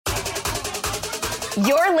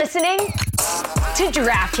You're listening to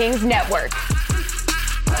DraftKings Network.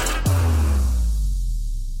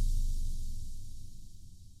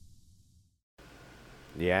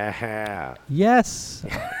 Yeah. Yes,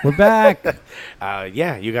 we're back.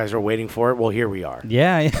 Yeah, you guys are waiting for it. Well, here we are.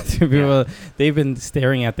 Yeah. People, they've been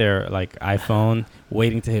staring at their iPhone,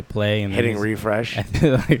 waiting to hit play and Hitting refresh.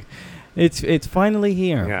 It's finally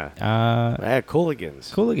here. Yeah.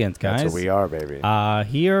 Cooligans. Cooligans, guys. That's what we are, baby.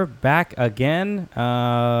 Here, back again.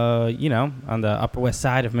 On the Upper West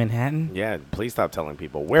Side of Manhattan. Yeah, please stop telling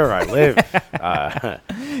people where I live.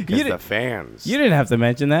 Because the fans. You didn't have to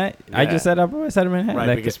mention that. Yeah. I just said Upper West Side of Manhattan.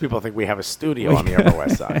 Right, because people think we have a studio on the Upper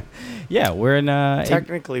West Side. Yeah, we're in...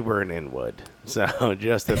 Technically, we're in Inwood. So,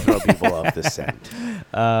 just to throw people off the scent.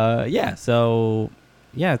 Yeah,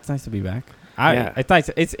 it's nice to be back. It's nice.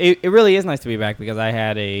 It really is nice to be back because I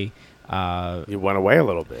had a... you went away a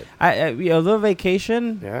little bit. A little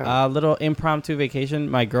vacation. Yeah. A little impromptu vacation.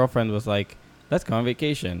 My girlfriend was like, let's go on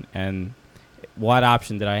vacation. And what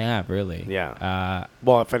option did I have, really? Yeah.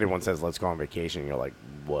 Well, if anyone says, let's go on vacation, you're like,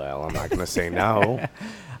 well, I'm not going to say no.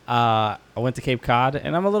 I went to Cape Cod,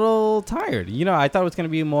 and I'm a little tired. I thought it was going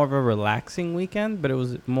to be more of a relaxing weekend, but it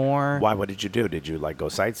was more... Why? What did you do? Did you, go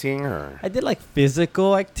sightseeing, or...? I did,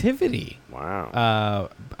 physical activity. Wow.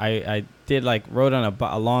 I did, rode on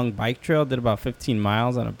a long bike trail, did about 15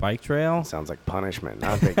 miles on a bike trail. Sounds like punishment,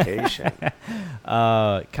 not vacation.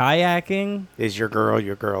 Kayaking. Is your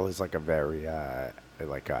girl is, a very,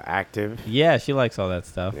 active? Yeah, she likes all that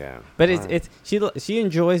stuff. Yeah. But she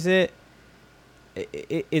enjoys it.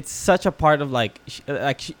 It's such a part of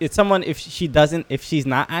it's someone if she's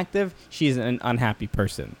not active, she's an unhappy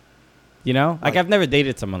person. I've never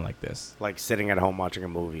dated someone like this. Sitting at home watching a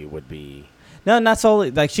movie would be... No, not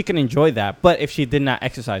solely. She can enjoy that, but if she did not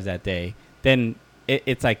exercise that day, then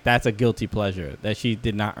it's that's a guilty pleasure that she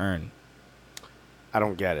did not earn. I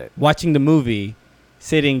don't get it. Watching the movie,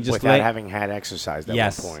 sitting just without having had exercised at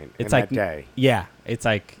one point in that day. Yeah, it's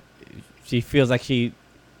she feels like she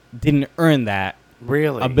didn't earn that.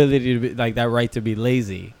 Really? Ability to be that right to be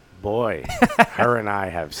lazy. Boy, her and I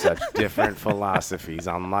have such different philosophies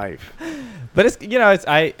on life. But it's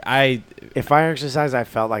if I exercise, I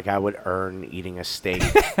felt like I would earn eating a steak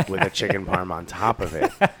with a chicken parm on top of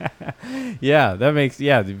it. Yeah, that makes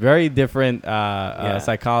very different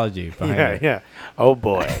psychology behind it. Yeah. Oh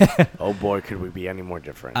boy, could we be any more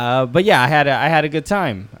different? But yeah, I had a good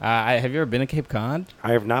time. Have you ever been to Cape Cod?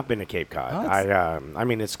 I have not been to Cape Cod. I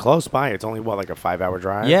mean, it's close by. It's only a 5-hour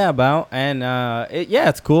drive. Yeah, about and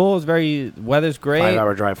it's cool. It's weather's great.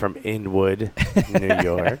 5-hour drive from Inwood, New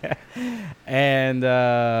York. And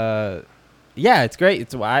it's great.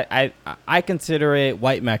 It's I consider it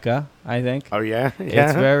white Mecca, I think. Oh yeah?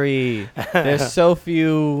 It's very there's so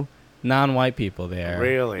few non-white people there.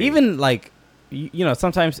 Really? Even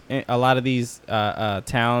sometimes a lot of these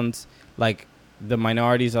towns, the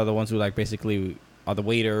minorities are the ones who basically are the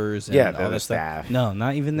waiters and all they're the staff. Stuff. No,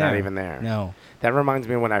 not even there. Not even there. No. That reminds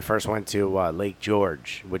me when I first went to Lake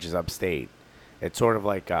George, which is upstate. It's sort of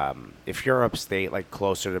if you're upstate,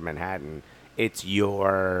 closer to Manhattan, it's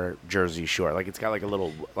your Jersey Shore. It's got a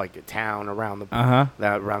little a town around the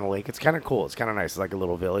around the lake. It's kind of cool. It's kind of nice. It's a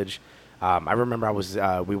little village. I remember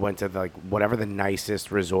we went to whatever the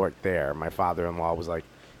nicest resort there. My father-in-law was like,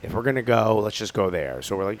 if we're gonna go, let's just go there.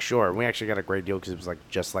 So we're like, sure. And we actually got a great deal because it was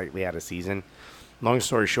just slightly out of season. Long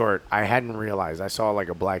story short, I hadn't realized. I saw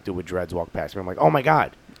a black dude with dreads walk past me. I'm like, oh my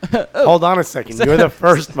god. Hold on a second. You're the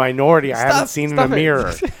first minority I haven't seen in the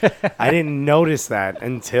mirror. I didn't notice that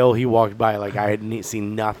until he walked by. I had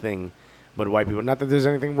seen nothing but white people. Not that there's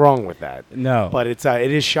anything wrong with that. No. But it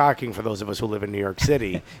is shocking for those of us who live in New York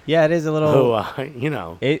City. Yeah, it is a little... Who,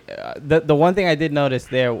 The one thing I did notice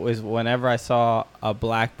there was whenever I saw a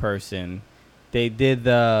black person, they did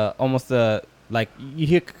you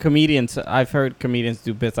hear comedians. I've heard comedians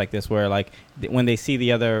do bits like this where when they see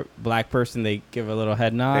the other black person, they give a little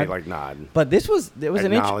head nod. They nod. But it was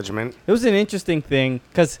acknowledgement. It was an interesting thing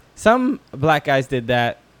because some black guys did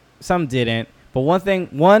that, some didn't. But one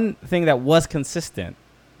thing that was consistent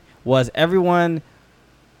was everyone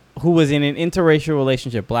who was in an interracial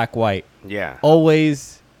relationship, black white. Yeah.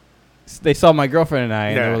 Always, they saw my girlfriend and I,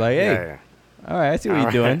 and they were like, "Hey, all right, I see what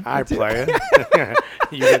you're doing. I play it.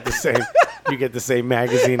 You get the same. You get the same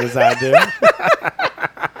magazine as I do."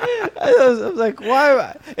 I was like,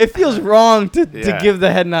 why? It feels wrong to give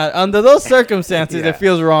the head nod. Under those circumstances, it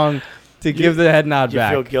feels wrong to give the head nod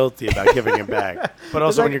back. You feel guilty about giving it back. But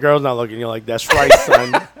also when your girl's not looking, you're like, that's right,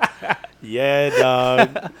 son. Yeah,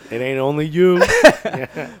 dog. It ain't only you.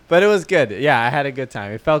 But it was good. Yeah, I had a good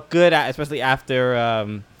time. It felt good, especially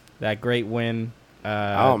after that great win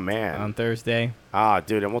Oh man, on Thursday.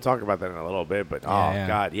 Dude, and we'll talk about that in a little bit. But Yeah.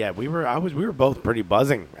 God, yeah, we were both pretty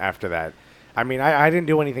buzzing after that. I mean, I didn't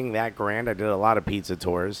do anything that grand. I did a lot of pizza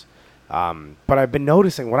tours. But I've been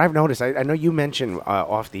noticing, what I've noticed, I know you mentioned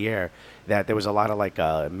off the air that there was a lot of like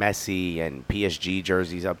Messi and PSG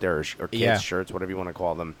jerseys up there, or kids shirts, whatever you want to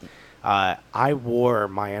call them. I wore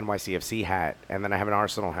my NYCFC hat, and then I have an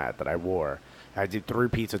Arsenal hat that I wore. I did 3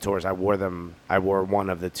 pizza tours. I wore one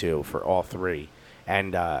of the 2 for all 3.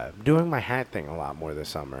 And doing my hat thing a lot more this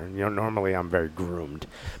summer. You know, normally I'm very groomed.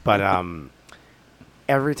 But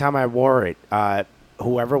every time I wore it,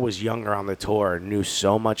 whoever was younger on the tour knew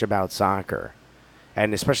so much about soccer.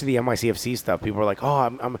 And especially the NYCFC stuff. People were like,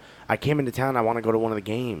 oh, I came into town. I want to go to one of the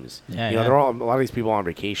games. Yeah, you know, they're all, a lot of these people on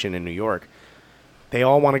vacation in New York. They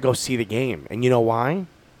all want to go see the game. And you know why?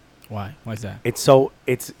 Why? Why is that? It's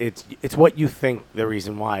what you think the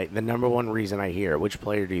reason why. The number one reason I hear. Which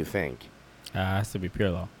player do you think? Has to be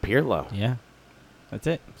Pirlo. Pirlo. Yeah. That's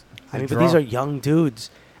it. I mean, but these are young dudes.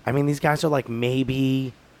 I mean, these guys are like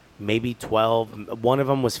maybe 12. One of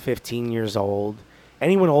them was 15 years old.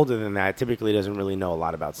 Anyone older than that typically doesn't really know a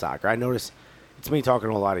lot about soccer. I notice it's me talking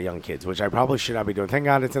to a lot of young kids, which I probably should not be doing. Thank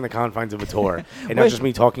God it's in the confines of a tour and not just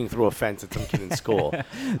me talking through a fence at some kid in school.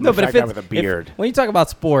 No, but if it's with a beard. when you talk about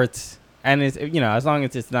sports, and it's, you know, as long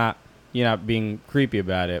as it's not, you're not being creepy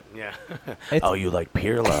about it. Yeah. Oh, you like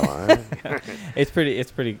Pirlo, huh? It's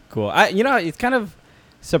pretty cool. It's kind of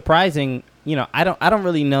surprising. You know, I don't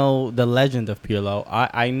really know the legend of Pirlo.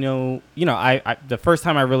 I know, you know, I the first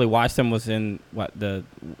time I really watched him was in the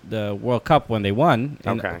World Cup when they won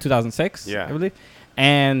in 2006, I believe.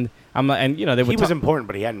 And he was important,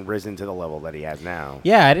 but he hadn't risen to the level that he has now.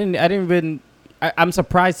 Yeah, I'm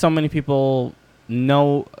surprised so many people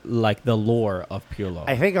know like the lore of Pirlo.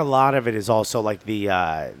 I think a lot of it is also like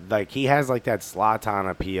the like he has like that Zlatan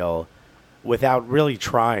appeal without really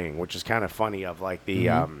trying, which is kind of funny. Of like the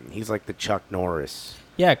he's like the Chuck Norris.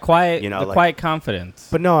 Yeah, quiet. You know, quiet confidence.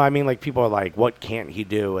 But no, I mean, like people are like, what can't he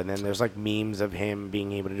do? And then there's like memes of him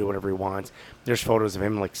being able to do whatever he wants. There's photos of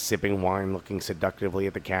him like sipping wine, looking seductively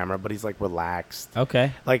at the camera, but he's like relaxed.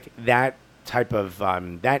 Okay. Like that type of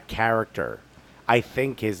that character, I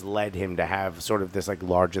think has led him to have sort of this like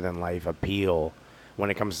larger than life appeal when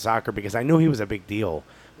it comes to soccer, because I knew he was a big deal,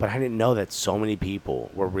 but I didn't know that so many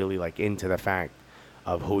people were really like into the fact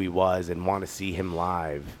of who he was and want to see him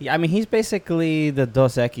live. Yeah, I mean, he's basically the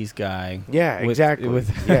Dos Equis guy. Yeah, exactly.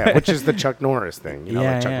 Yeah, which is the Chuck Norris thing. You know,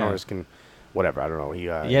 like Chuck Norris can, whatever, I don't know. He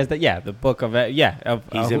has the book of it. Yeah.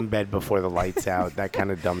 He's in bed before the lights out, that kind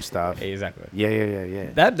of dumb stuff. Exactly. Yeah.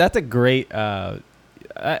 That's a great, not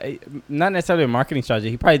necessarily a marketing strategy.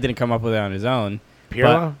 He probably didn't come up with it on his own.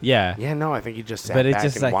 Pirlo? Yeah. Yeah, no, I think he just sat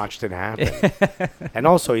back and watched it happen. And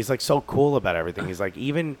also, he's like so cool about everything. He's like,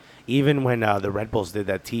 even when the Red Bulls did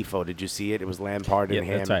that tifo, did you see it? It was Lampard and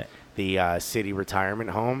him. That's right. The city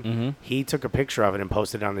retirement home. Mm-hmm. He took a picture of it and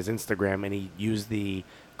posted it on his Instagram, and he used the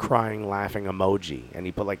crying, laughing emoji, and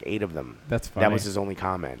he put like 8 of them. That's funny. That was his only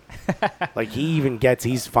comment. Like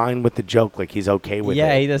he's fine with the joke. Like he's okay with it.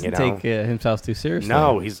 Yeah, he doesn't take himself too seriously.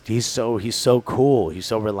 No, he's so cool. He's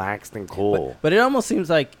so relaxed and cool. But it almost seems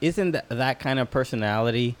like isn't that kind of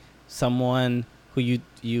personality someone who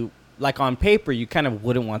you like on paper you kind of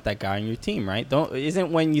wouldn't want that guy on your team, right?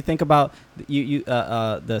 Isn't when you think about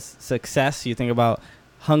the success, you think about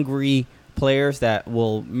hungry players that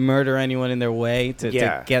will murder anyone in their way to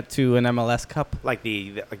get to an MLS Cup, like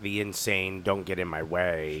the insane, don't get in my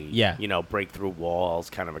way, break through walls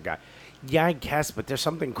kind of a guy. Yeah, I guess, but there's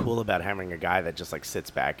something cool about having a guy that just like sits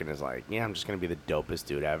back and is like, yeah, I'm just gonna be the dopest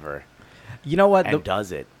dude ever. You know what? And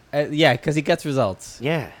does it? Because he gets results.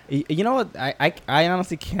 Yeah. You know what? I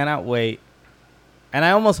honestly cannot wait, and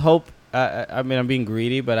I almost hope. I mean, I'm being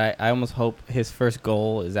greedy, but I almost hope his first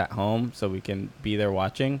goal is at home so we can be there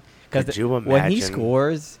watching. Could you imagine when he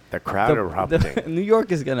scores, the crowd erupting? New York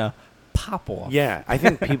is gonna pop off. Yeah, I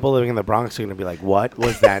think people living in the Bronx are gonna be like, "What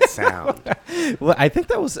was that sound?" Well, I think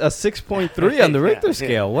that was a 6.3 on the Richter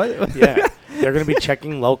scale. What? Yeah, they're gonna be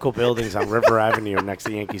checking local buildings on River Avenue next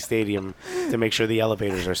to Yankee Stadium to make sure the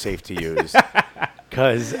elevators are safe to use.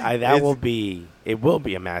 Because it will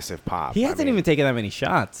be a massive pop. He hasn't even taken that many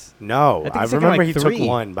shots. No, I remember he took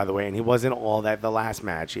one, by the way, and he wasn't all that the last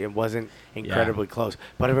match. It wasn't incredibly close.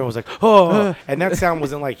 But everyone was like, oh, and that sound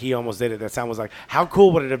wasn't like he almost did it. That sound was like, how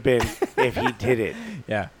cool would it have been if he did it?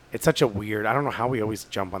 Yeah. It's such a weird, I don't know how we always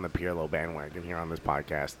jump on the Pirlo bandwagon here on this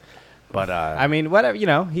podcast. But I mean, whatever,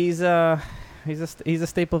 he's a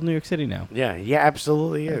staple of New York City now. Yeah,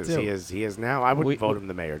 absolutely is. He is now. I would vote him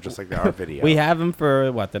the mayor, just like our video. We have him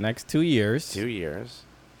for the next 2 years. 2 years.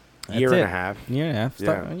 Year and a half. Year and a half.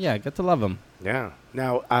 Yeah, get to love them. Yeah.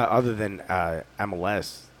 Now, other than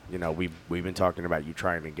MLS, we've been talking about you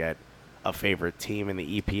trying to get a favorite team in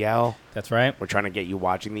the EPL. That's right. We're trying to get you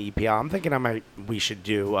watching the EPL. I'm thinking we should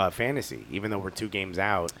do fantasy, even though we're 2 games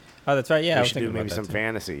out. Oh, that's right. Yeah, we should do maybe some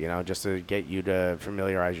fantasy, just to get you to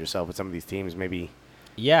familiarize yourself with some of these teams. Maybe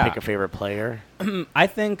pick a favorite player. I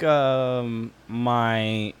think I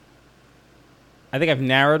think I've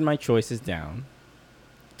narrowed my choices down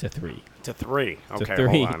to 3. To 3. Okay, to 3.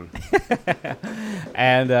 hold on.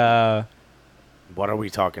 And what are we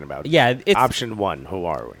talking about? Yeah, it's option 1. Who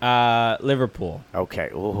are we? Liverpool. Okay.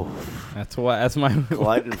 Ooh. That's my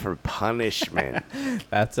glutton for punishment.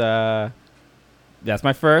 That's my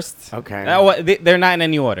first. Okay. They're not in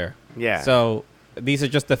any order. Yeah. So these are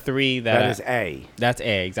just the 3 that is A. That's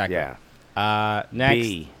A, exactly. Yeah. Next,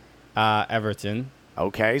 B. Everton.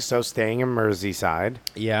 Okay, so staying in Merseyside.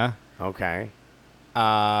 Yeah. Okay.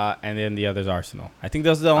 And then the other's Arsenal. I think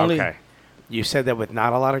those are the only. Okay. You said that with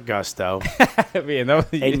not a lot of gusto.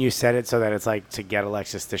 And you said it so that it's like to get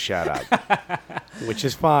Alexis to shut up, which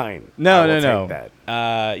is fine. No. That.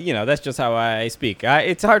 That's just how I speak.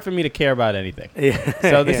 It's hard for me to care about anything. Yeah.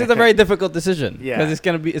 So this is a very difficult decision. Yeah. Because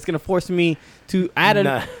it's gonna force me to add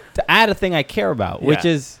a thing I care about, which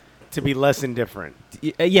is to be less indifferent.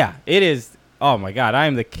 Yeah, it is. Oh my God, I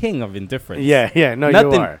am the king of indifference. Yeah. No,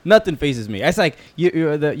 nothing, you are. Nothing phases me. It's like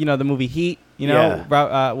you're the movie Heat. When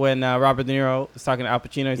Robert De Niro is talking to Al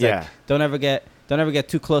Pacino, he's like, don't ever get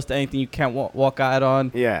too close to anything you can't walk out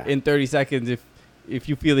on. Yeah. In 30 seconds, if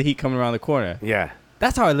you feel the heat coming around the corner. Yeah.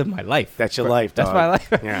 That's how I live my life. That's your life, dog. That's my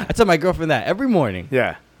life. Yeah. I tell my girlfriend that every morning.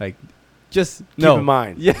 Yeah. Like, just keep in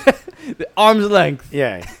mind. Yeah. The arm's length.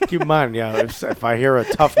 Yeah. Keep in mind, if I hear a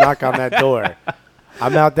tough knock on that door,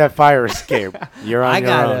 I'm out that fire escape. You're on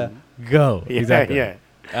your own. I gotta go. Yeah, exactly. Yeah.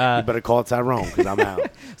 You better call Tyrone because I'm out.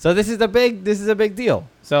 So this is a big deal.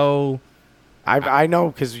 So I know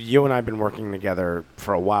because you and I have been working together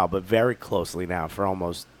for a while, but very closely now for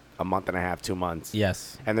almost a month and a half, 2 months.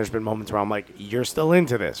 Yes. And there's been moments where I'm like, you're still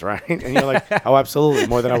into this, right? And you're like, oh, absolutely,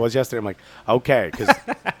 more than I was yesterday. I'm like, okay, because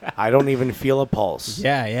I don't even feel a pulse.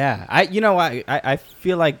 Yeah. I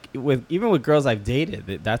feel like even with girls I've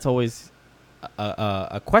dated, that's always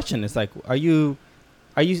a question. It's like, are you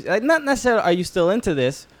not necessarily are you still into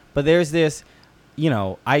this, but there's this,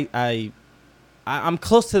 I'm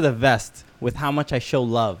close to the vest with how much I show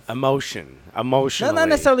love. Emotionally. Not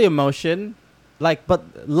necessarily emotion, but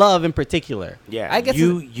love in particular. Yeah, I guess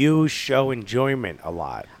you show enjoyment a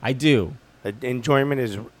lot. I do. Enjoyment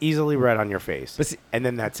is easily read on your face, and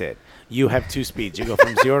then that's it. You have 2 speeds. You go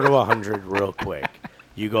from 0 to 100 real quick.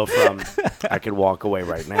 You go from I could walk away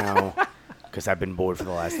right now because I've been bored for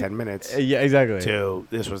the last 10 minutes. Yeah, exactly. To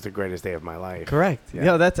this was the greatest day of my life. Correct.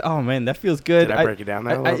 Yeah. Oh man, that feels good. Did I break it down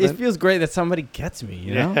that a little bit? It feels great that somebody gets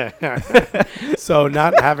me, So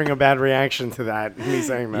not having a bad reaction to that, me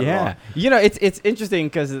saying that. Yeah. It's interesting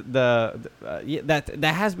because that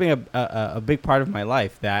has been a big part of my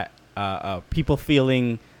life, that people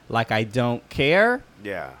feeling like I don't care.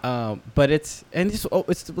 Yeah. But it's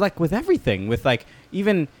like with everything, with like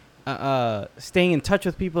even staying in touch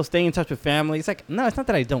with people, staying in touch with family. It's like, no, it's not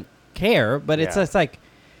that I don't care, but it's just like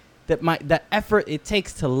that effort it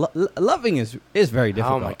takes to loving is very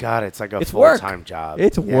difficult. Oh my God, it's like a full-time job.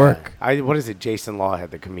 It's work. What is it? Jason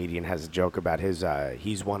Lawhead, the comedian, has a joke about his.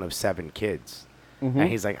 He's one of 7 kids. Mm-hmm. And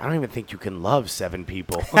he's like, I don't even think you can love 7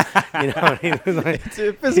 people. It's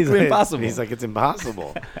physically impossible. He's like, it's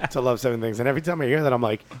impossible to love 7 things. And every time I hear that, I'm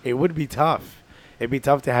like, it would be tough. It'd be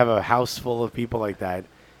tough to have a house full of people like that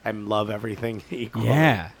and love everything equally.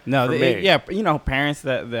 Yeah. No. Parents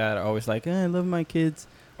that are always like, I love my kids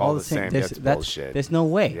all the same. That's bullshit. There's no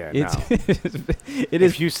way. Yeah, It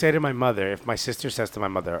is. If you say to my mother, if my sister says to my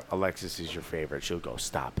mother, Alexis is your favorite, she'll go,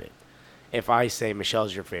 stop it. If I say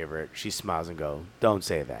Michelle's your favorite, she smiles and go, don't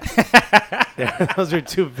say that. Those are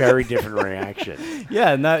 2 very different reactions.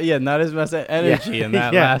 Yeah, not as much energy in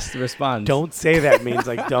that last response. Don't say that means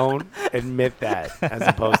like don't admit that, as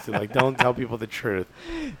opposed to like don't tell people the truth.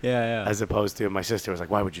 Yeah. As opposed to my sister was like,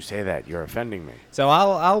 why would you say that? You're offending me. So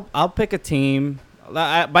I'll pick a team.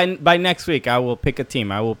 By next week I will pick a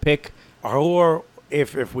team. I will pick. Or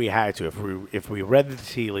if we had to, if we read the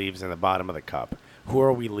tea leaves in the bottom of the cup, who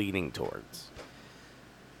are we leaning towards?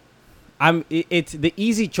 It's the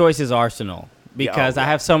easy choice is Arsenal because I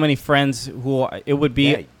have so many friends who it would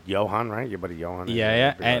be Johan, right? Your buddy Johan.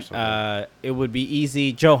 Yeah. And it would be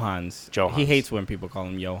easy. Johans. Johans. He hates when people call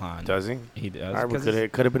him Johan. Does he? He does. All right, well,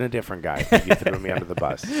 it could have been a different guy if you threw me under the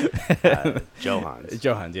bus. Johans.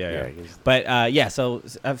 Johans, yeah. But so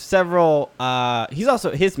several. He's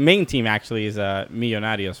also his main team actually is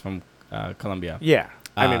Millonarios from Colombia. Yeah.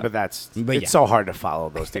 I mean, but it's so hard to follow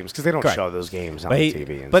those teams because they don't show those games on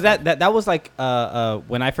TV. But that was like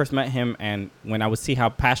when I first met him, and when I would see how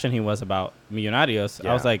passionate he was about Millonarios,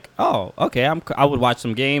 I was like, oh, okay, I would watch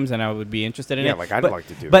some games and I would be interested in it. Yeah, like I'd like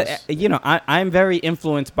to do this. But I'm very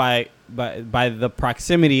influenced by the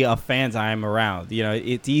proximity of fans I'm around.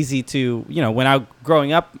 It's easy to when I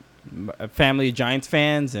growing up, family of Giants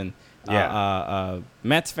fans and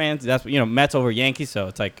Mets fans. That's Mets over Yankees, so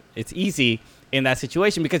it's like it's easy in that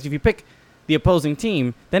situation, because if you pick the opposing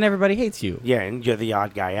team, then everybody hates you. Yeah, and you're the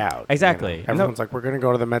odd guy out. Exactly. Everyone's like, we're going to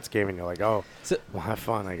go to the Mets game, and you're like, oh, we'll have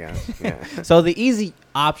fun, I guess. Yeah. So the easy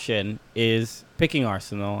option is picking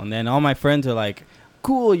Arsenal, and then all my friends are like,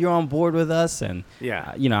 cool, you're on board with us, and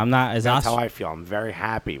I'm not as That's how I feel. I'm very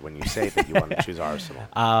happy when you say that you want to choose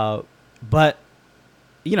Arsenal. But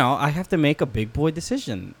I have to make a big boy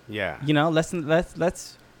decision. Yeah.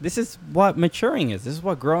 Let's. This is what maturing is. This is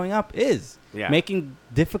what growing up is. Yeah. Making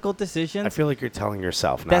difficult decisions. I feel like you're telling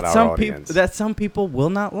yourself, not our audience. That some people will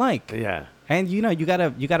not like. Yeah. And you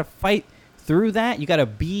gotta fight through that. You gotta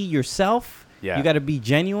be yourself. Yeah. You gotta be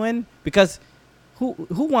genuine, because who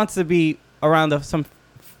wants to be around some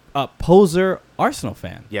poser Arsenal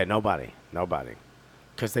fan? Yeah, nobody.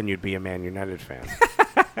 Because then you'd be a Man United fan.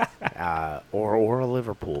 Or a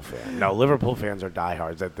Liverpool fan. No, Liverpool fans are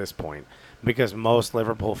diehards at this point, because most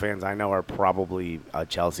Liverpool fans I know are probably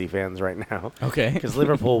Chelsea fans right now. Okay. Because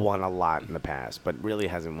Liverpool won a lot in the past, but really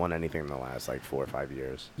hasn't won anything in the last 4 or 5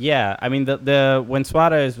 years. Yeah, I mean the when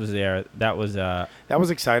Suarez was there, that was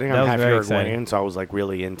exciting. I'm happy for winning, so I was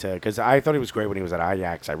really into, because I thought he was great when he was at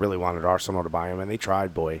Ajax. I really wanted Arsenal to buy him, and they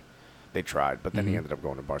tried, but then he ended up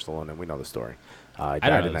going to Barcelona, and we know the story. He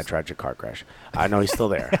died in that tragic car crash. I know he's still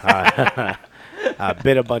there.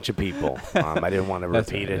 Bit a bunch of people. I didn't want to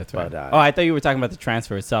repeat it. But I thought you were talking about the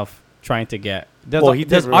transfer itself, trying to get.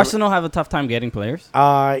 Does Arsenal have a tough time getting players?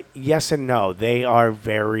 Yes and no. They are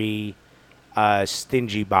very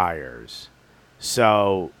stingy buyers.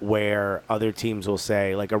 So where other teams will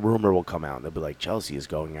say, like, a rumor will come out, and they'll be like, Chelsea is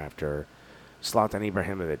going after Zlatan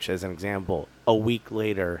Ibrahimovic. As an example, a week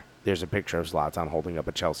later, there's a picture of Zlatan holding up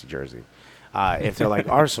a Chelsea jersey. If they're like,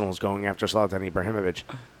 Arsenal's going after Zlatan Ibrahimovic,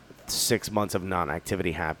 6 months of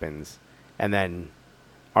non-activity happens, and then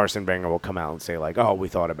Arsene Wenger will come out and say, like, oh, we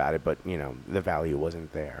thought about it, but, the value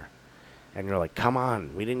wasn't there. And you're like, come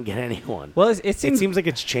on, we didn't get anyone. Well, it seems like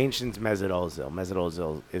it's changed since Mesut Ozil. Mesut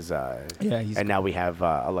Ozil is, and now we have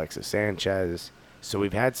Alexis Sanchez. So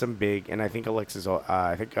we've had some big, and I think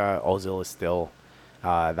Ozil is still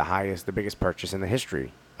the biggest purchase in the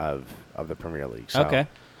history of the Premier League. So, okay.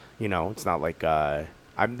 It's not like I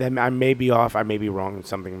may be off. I may be wrong.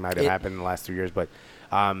 Something might have happened in the last 2 years. But,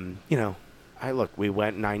 we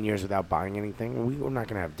went 9 years without buying anything. We're not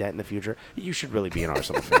going to have debt in the future. You should really be an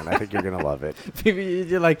Arsenal fan. I think you're going to love it.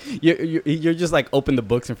 You're just like, open the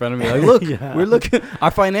books in front of me. Like, look, we're looking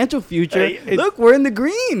our financial future. Look, we're in the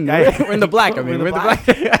green. We're in the black. We're in the black.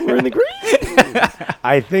 We're in the green.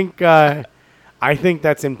 I think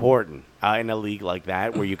that's important. In a league like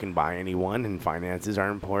that, where you can buy anyone and finances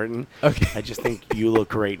are important. Okay. I just think you look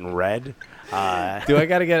great in red. Do I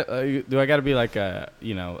gotta be like a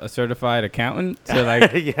certified accountant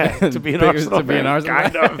to to be an Arsenal fan?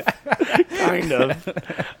 Kind of.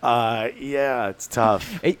 Yeah, it's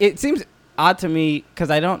tough. It seems odd to me,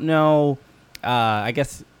 because I don't know. I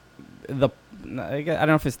guess I don't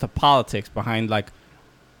know if it's the politics behind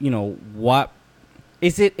what.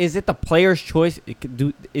 Is it the player's choice?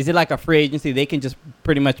 Is it like a free agency? They can just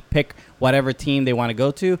pretty much pick whatever team they want to go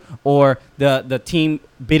to, or the team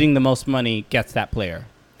bidding the most money gets that player?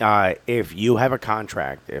 If you have a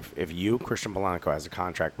contract, if you, Christian Polanco, has a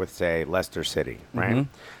contract with, say, Leicester City, right?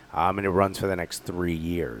 And it runs for the next 3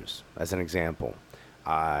 years, as an example.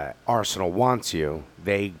 Arsenal wants you.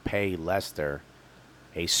 They pay Leicester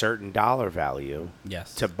a certain dollar value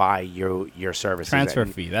to buy your services. Transfer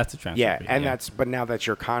fee. That's a transfer fee. Yeah, and but now that's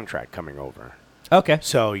your contract coming over. Okay.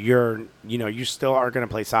 So you still are going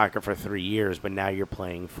to play soccer for 3 years, but now you're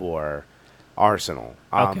playing for Arsenal.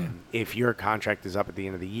 Okay. If your contract is up at the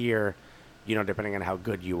end of the year, depending on how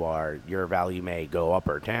good you are, your value may go up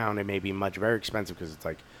or down. It may be very expensive, because it's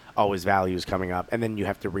like, oh, his value is coming up, and then you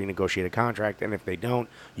have to renegotiate a contract, and if they don't,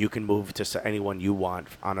 you can move to anyone you want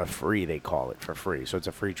on a free, they call it, for free. So it's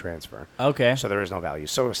a free transfer. Okay. So there is no value.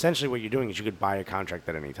 So essentially what you're doing is you could buy a contract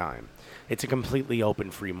at any time. It's a completely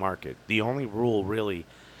open free market. The only rule really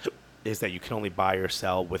is that you can only buy or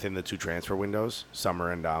sell within the 2 transfer windows,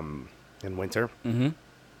 summer and winter. Mm-hmm.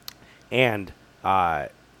 And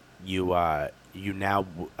you now,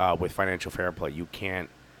 with financial fair play, you can't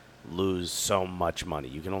lose so much money.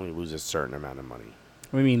 You can only lose a certain amount of money.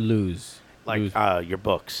 What do you mean lose? Like your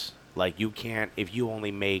books. Like you can't, if you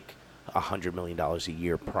only make $100 million a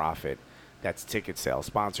year profit, that's ticket sales,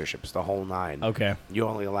 sponsorships, the whole 9. Okay. You're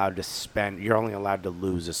only allowed to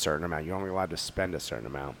lose a certain amount. You're only allowed to spend a certain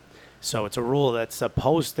amount. So it's a rule that's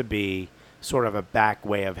supposed to be sort of a back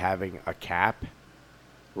way of having a cap,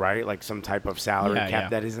 right? Like some type of salary cap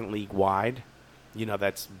that isn't league wide. You know,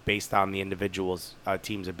 that's based on the individual's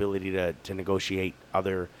team's ability to negotiate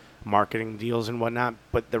other marketing deals and whatnot.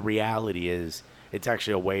 But the reality is it's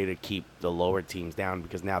actually a way to keep the lower teams down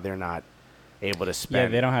because now they're not able to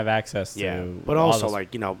spend. Yeah, they don't have access to. Yeah, but also,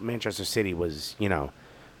 like, you know, Manchester City was, you know,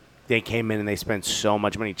 they came in and they spent so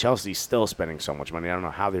much money. Chelsea's still spending so much money. I don't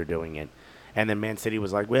know how they're doing it. And then Man City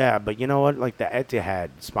was like, well, yeah, but you know what? Like the Etihad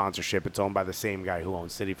sponsorship, it's owned by the same guy who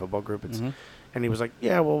owns City Football Group. It's, and he was like,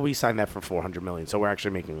 yeah, well, we signed that for $400 million, so we're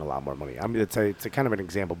actually making a lot more money. I mean, it's a kind of an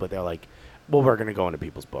example, but they're like, well, we're going to go into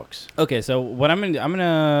people's books. Okay, so what I'm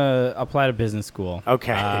gonna apply to business school.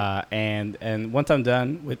 Okay. And once I'm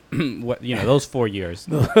done with those 4 years,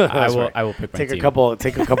 I will pick my take team.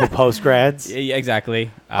 Take a couple post grads. Yeah,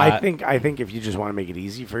 exactly. I think if you just want to make it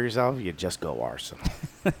easy for yourself, you just go Arsenal.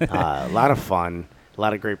 A lot of fun, a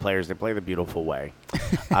lot of great players. They play the beautiful way.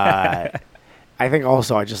 I think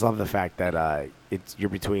also I just love the fact that you're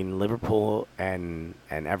between Liverpool and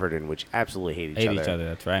Everton, which absolutely hate each other.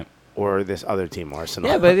 That's right. Or this other team, Arsenal.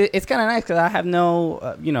 Yeah, but it's kind of nice because I have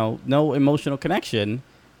no emotional connection.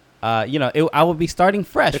 I will be starting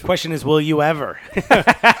fresh. The question is, will you ever?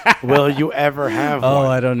 Will you ever have one?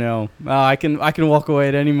 I don't know. I can walk away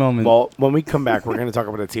at any moment. Well, when we come back, we're going to talk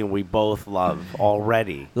about a team we both love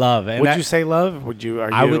already. Love. And would you say love? Would you?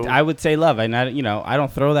 I would say love, and I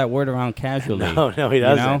don't throw that word around casually. No, he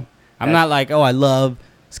doesn't. I'm not like, I love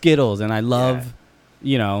Skittles and I love,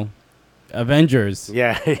 Avengers.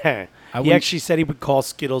 Yeah. He actually said he would call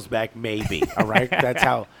Skittles back, maybe. All right, that's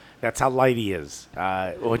how light he is.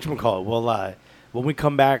 Whatchamacallit? Well, when we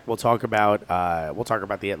come back, we'll talk about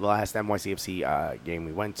the last NYCFC game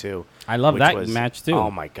we went to. I love that match too. Oh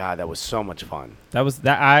my God, that was so much fun. That was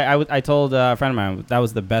that. I told a friend of mine that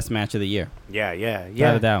was the best match of the year. Yeah.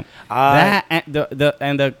 Without a doubt. That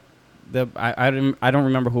and I don't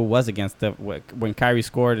remember who it was against when Kyrie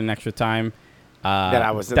scored in extra time. You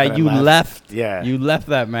left. Yeah, you left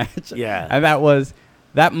that match. Yeah, and that was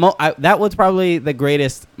that was probably the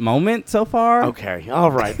greatest moment so far. Okay, all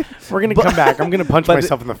right, we're gonna come back. I'm gonna punch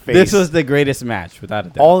myself in the face. This was the greatest match, without a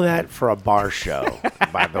doubt. All that for a bar show,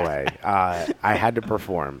 by the way. I had to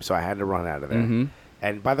perform, so I had to run out of there. Mm-hmm.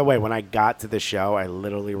 And by the way, when I got to the show, I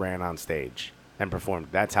literally ran on stage and performed.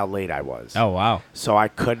 That's how late I was. Oh, wow. So I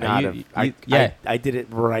could not have. I did it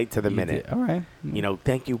right to the minute. All right.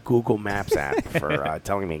 Thank you, Google Maps app, for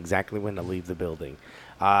telling me exactly when to leave the building.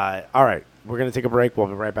 All right. We're going to take a break. We'll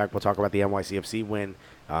be right back. We'll talk about the NYCFC win.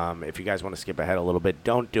 If you guys want to skip ahead a little bit,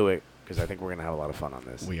 don't do it, because I think we're going to have a lot of fun on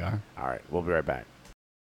this. We are. All right. We'll be right back.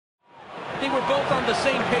 They were both on the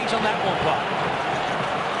same page on that one, Bob.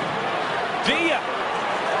 Villa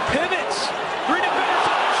pivots. Three defenders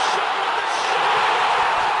on the shot.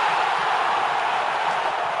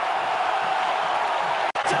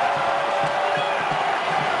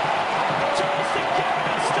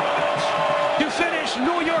 To finish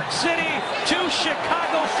New York City to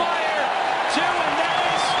Chicago Fire 2, and that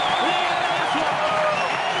is the end of this one.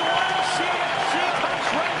 NYCFC comes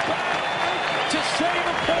right back to save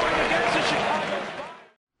a point against the Chicago Fire.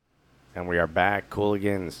 And we are back,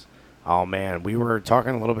 Cooligans. Oh, man, we were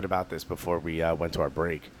talking a little bit about this before we went to our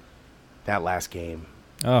break. That last game.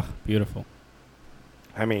 Oh, beautiful.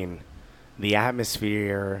 I mean, the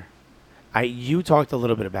atmosphere. You talked a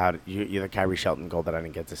little bit about it. The Kyrie Shelton goal that I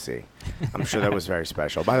didn't get to see. I'm sure that was very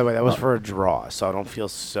special. By the way, that was for a draw, so I don't feel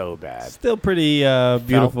so bad. Still pretty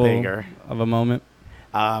beautiful of a moment.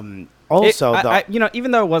 Also,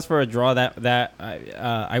 even though it was for a draw,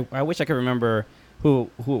 I wish I could remember who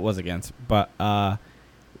it was against, but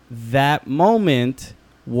that moment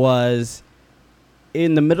was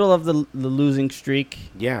in the middle of the losing streak.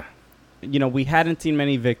 Yeah. We hadn't seen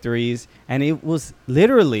many victories, and it was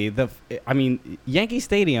literally Yankee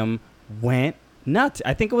Stadium went nuts.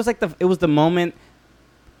 I think it was the moment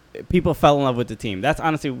people fell in love with the team. That's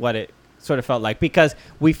honestly what it sort of felt like, because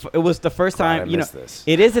it was the first time,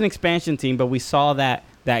 it is an expansion team, but we saw that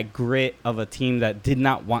grit of a team that did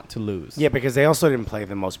not want to lose. Yeah, because they also didn't play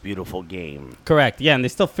the most beautiful game. Correct. Yeah, and they're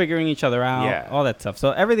still figuring each other out, all that stuff.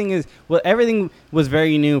 So everything was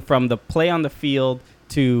very new, from the play on the field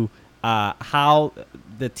to how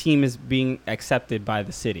the team is being accepted by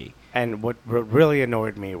the city. And what really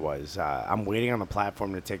annoyed me was I'm waiting on the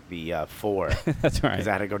platform to take the 4. That's right. Because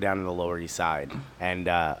I had to go down to the Lower East Side. And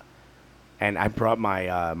I brought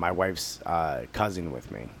my wife's cousin with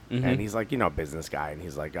me. Mm-hmm. And he's like, business guy. And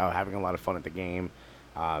he's like, having a lot of fun at the game.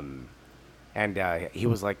 And he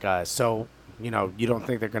was like, so, you don't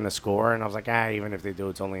think they're going to score? And I was like, even if they do,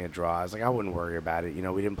 it's only a draw. I was like, I wouldn't worry about it.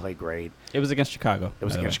 We didn't play great. It was against Chicago. It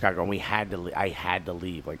was against Chicago. And we had to I had to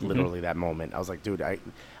leave, like, literally that moment. I was like, dude, I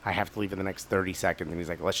have to leave in the next 30 seconds. And he's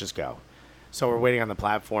like, let's just go. So we're waiting on the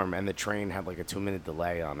platform, and the train had, like, a 2-minute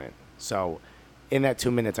delay on it. So in that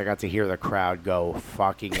 2 minutes, I got to hear the crowd go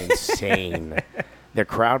fucking insane. The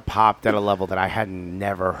crowd popped at a level that I had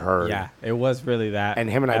never heard. Yeah, it was really that. And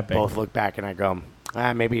him and epic. I both looked back, and I go,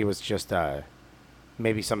 maybe it was just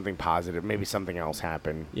maybe something positive. Maybe something else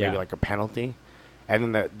happened. Yeah. Maybe like a penalty.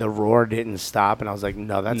 And then the roar didn't stop, and I was like,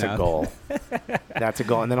 no, that's a goal. That's a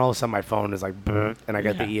goal. And then all of a sudden my phone is like, and I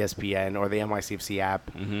got the ESPN or the NYCFC app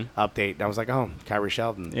update. And I was like, oh, Kyrie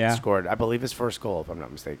Sheldon scored, I believe, his first goal, if I'm not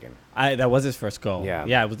mistaken. That was his first goal. Yeah.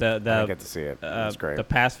 Yeah, it was I didn't get to see it. It was great. The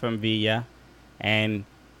pass from Villa. And,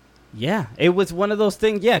 yeah, it was one of those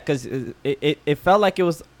things, because it felt like it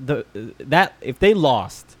was that if they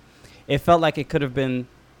lost, it felt like it could have been,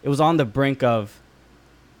 it was on the brink of,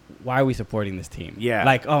 why are we supporting this team? Yeah.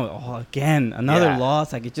 Like, again, another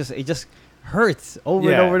loss. Like, it just hurts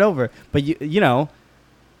over and over and over. But,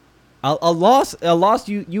 a loss,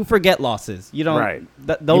 you forget losses. You don't.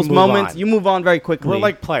 Right. Those moments, you move on very quickly. We're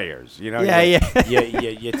like players, Yeah.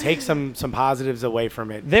 You take some positives away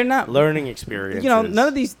from it. They're not learning experiences. None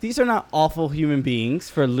of these are not awful human beings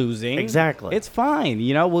for losing. Exactly. It's fine.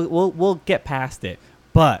 We'll get past it.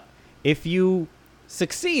 But if you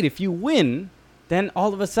succeed, if you win, then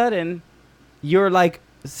all of a sudden you're like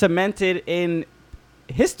cemented in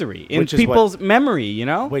history, in people's memory,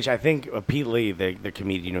 Which I think Pete Lee, the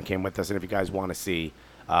comedian who came with us, and if you guys want to see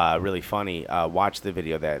really funny, watch the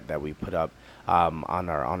video that we put up on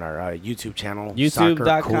our YouTube channel,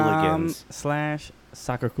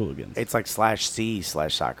 youtube.com/soccercooligans. It's like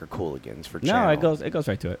 /C/soccercooligans for channel. No, it goes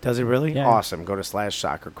right to it. Does it really? Yeah. Awesome. Go to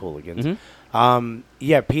 /soccercooligans.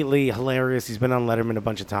 Pete Lee, hilarious. He's been on Letterman a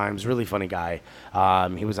bunch of times. Really funny guy. I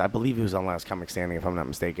believe he was on Last Comic Standing, if I'm not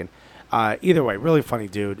mistaken. Either way, really funny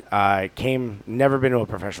dude. Never been to a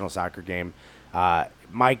professional soccer game.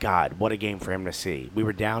 My God, what a game for him to see. We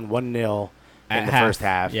were down 1-0 in the first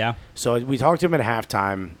half. Yeah. So we talked to him at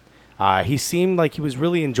halftime. He seemed like he was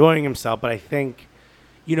really enjoying himself, but I think,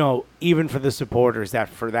 even for the supporters,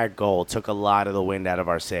 for that goal took a lot of the wind out of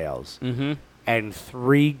our sails. Mm-hmm. And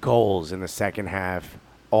 3 goals in the second half,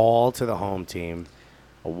 all to the home team.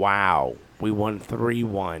 Wow. We won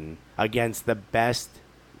 3-1 against the best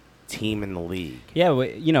team in the league.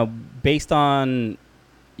 Yeah, based on,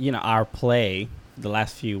 our play the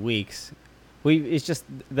last few weeks, it's just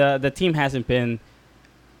the team hasn't been.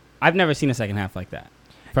 I've never seen a second half like that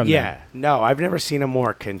from them. No, I've never seen a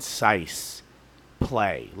more concise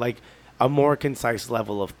play, like a more concise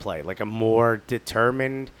level of play, like a more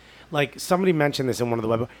determined. Like somebody mentioned this in one of the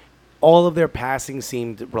web. All of their passing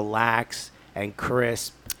seemed relaxed and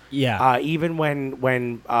crisp. Yeah. Even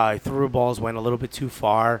when through balls went a little bit too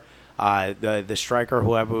far, the striker,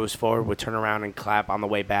 whoever was forward, would turn around and clap on the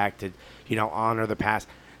way back to, honor the pass,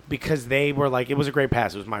 because they were like, it was a great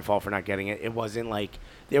pass. It was my fault for not getting it. It wasn't like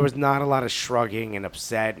there was not a lot of shrugging and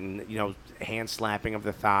upset and hand slapping of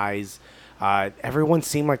the thighs. Everyone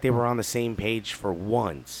seemed like they were on the same page for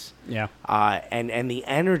once. Yeah. And the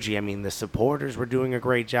energy. I mean, the supporters were doing a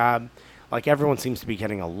great job. Like everyone seems to be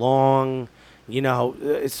getting along.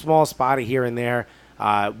 A small spotty here and there.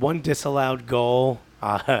 One disallowed goal.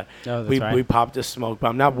 We popped a smoke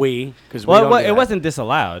bomb. Not we, because it wasn't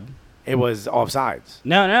disallowed. It was offsides.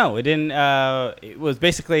 No, it didn't. It was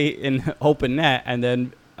basically an open net, and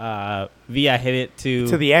then Villa hit it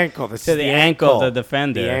to the ankle. To the ankle of the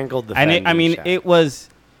defender. The ankle defender. And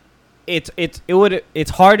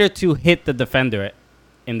it's harder to hit the defender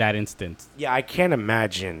in that instance. Yeah, I can't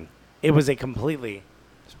imagine. It was a completely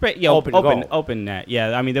open net.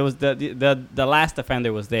 Yeah, I mean there was the last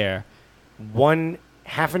defender was there. 1/2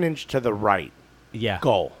 an inch to the right. Yeah.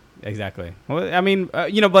 Goal. Exactly. Well, I mean,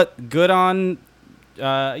 but good on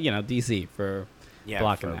DC for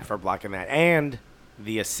blocking that. For blocking that. And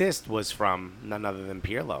the assist was from none other than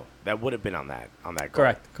Pirlo. That would have been on that goal.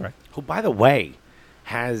 Correct. Who, by the way,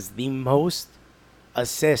 has the most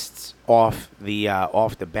assists off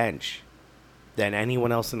the bench than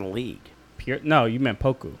anyone else in the league. No, you meant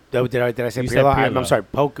Poku. Did I say You said Pirlo? Pirlo. I'm sorry.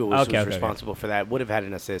 Poku was Okay. responsible for that. Would have had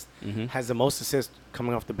an assist. Mm-hmm. Has the most assists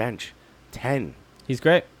coming off the bench. 10. He's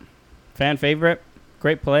great. Fan favorite.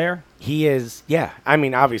 Great player. He is, yeah. I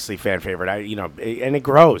mean, obviously fan favorite. And it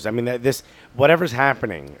grows. I mean, this whatever's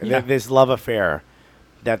happening, this love affair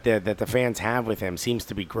that the fans have with him seems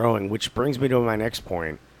to be growing. Which brings me to my next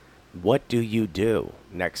point. What do you do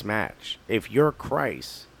next match? If you're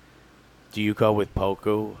Christ, do you go with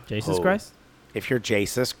Poku? Jesus Christ? If you're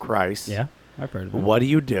Jesus Christ, Yeah, I've heard of him. what do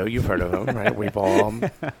you do? You've heard of him, right? We've all.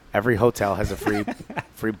 Every hotel has a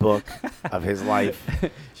free book of his life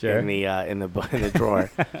Sure. in the drawer.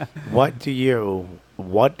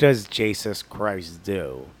 What does Jesus Christ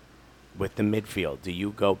do with the midfield? Do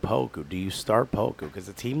you go Poku? Do you start Poku? Because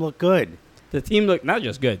the team looked good. The team looked not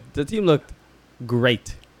just good. The team looked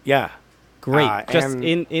great. Yeah. Great. Just and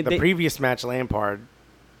in the previous match, Lampard,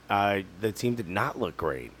 the team did not look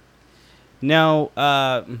great. No,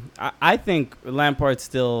 I think Lampard's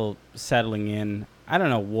still settling in. I don't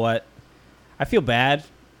know what. I feel bad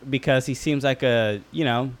because he seems like he's a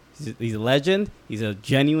legend. He's a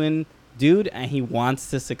genuine dude, and he wants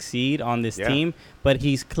to succeed on this team, but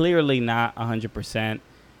he's clearly not 100%.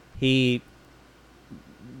 The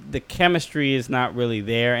chemistry is not really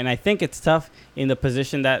there, and I think it's tough in the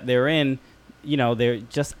position that they're in. They're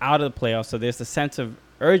just out of the playoffs, so there's a sense of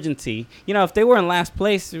urgency. If they were in last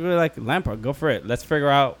place, we were like, Lampard, go for it. Let's figure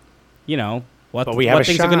out, what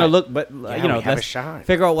things are going to look. But let's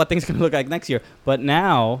figure out what things are going to look like next year. But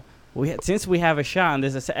now, since we have a shot,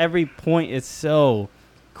 and every point is so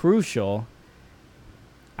crucial.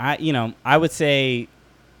 I would say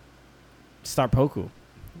start Poku.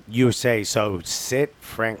 You say so. Sit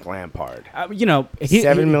Frank Lampard.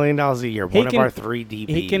 $7 million a year. One of our 3 DPs.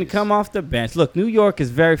 He can come off the bench. Look, New York is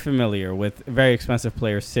very familiar with very expensive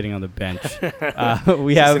players sitting on the bench.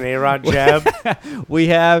 We have an A-Rod jab. We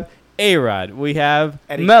have A-Rod. We have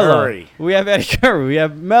Eddie Melo. Curry. We have Eddie Curry. We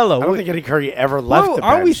have Melo. I don't think Eddie Curry ever left the bench.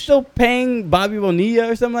 Are we still paying Bobby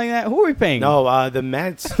Bonilla or something like that? Who are we paying? No, the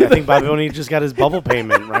Mets. I think Bobby Bonilla just got his bubble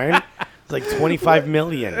payment, right? Like $25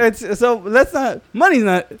 million. Money's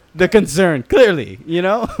not the concern, clearly,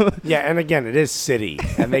 Yeah, and again, it is City,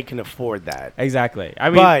 and they can afford that. Exactly.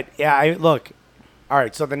 Look. All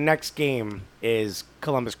right, so the next game is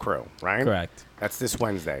Columbus Crew, right? Correct. That's this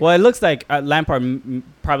Wednesday. Well, it looks like Lampard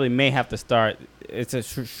probably may have to start. It's a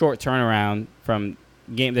short turnaround from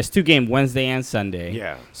game. There's 2 games, Wednesday and Sunday.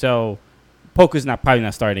 Yeah. So Poku's probably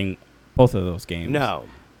not starting both of those games. No.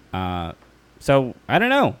 So I don't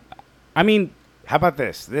know. How about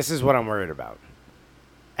this? This is what I'm worried about.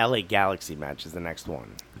 LA Galaxy match is the next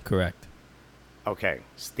one. Correct. Okay,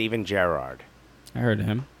 Steven Gerrard. I heard of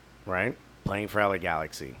him. Right? Playing for LA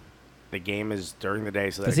Galaxy. The game is during the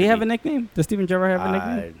day. So does he have a nickname? Does Steven Gerrard have a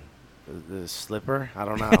nickname? The Slipper? I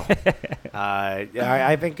don't know.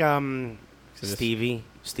 I think Stevie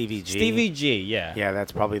G. Stevie G, yeah. Yeah,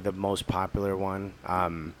 that's probably the most popular one.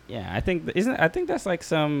 Yeah, I think that's like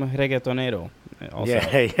some reggaetonero. Also.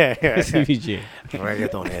 Yeah. Stevie G.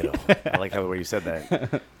 Reggaetonero. I like how the way you said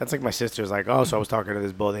that. That's like my sister's like, oh, so I was talking to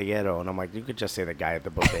this bodeguero, and I'm like, you could just say the guy at the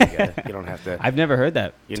bodega. You don't have to. I've never heard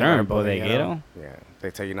that term, bodeguero. Yeah, they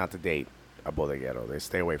tell you not to date a bodeguero. They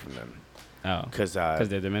stay away from them. Oh, because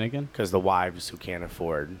they're Dominican. Because the wives who can't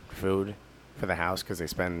afford food for the house because they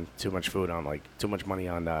spend too much money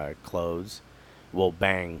on clothes will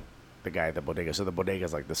bang the guy at the bodega. So the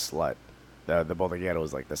bodega's like the slut. The bodeguero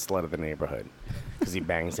is like the slut of the neighborhood because he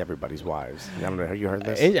bangs everybody's wives. I don't know. Have you heard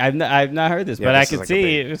this? I've not heard this, but I can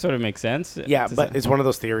see it sort of makes sense. Yeah, but it's one of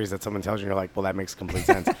those theories that someone tells you, and you're like, well, that makes complete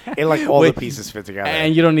sense. It all the pieces fit together.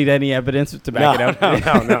 And you don't need any evidence to back it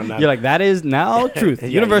up. No. You're like, that is now truth.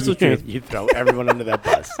 Universal truth. You throw everyone under that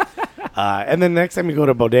bus. And then next time you go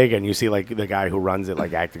to bodega and you see like the guy who runs it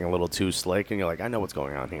like acting a little too slick, and you're like, I know what's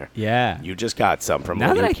going on here. Yeah. You just got some from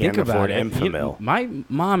now that I can't think about afford it. Infamil. My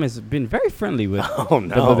mom has been very friendly with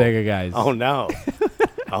the bodega guys. Oh no.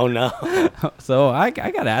 Oh no. So I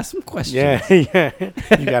gotta ask some questions. Yeah.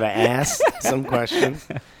 You gotta ask some questions.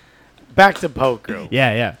 Back to Poku.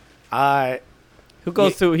 Yeah. Who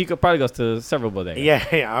goes to? He probably goes to several bodegas.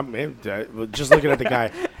 Yeah. I'm just looking at the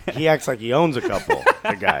guy. He acts like he owns a couple.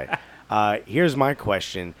 The guy. Here's my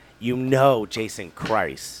question.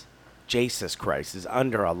 Jesus Christ is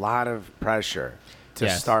under a lot of pressure to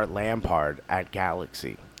start Lampard at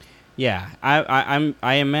Galaxy. Yeah,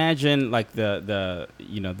 I imagine like the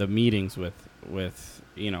meetings with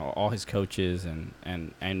all his coaches and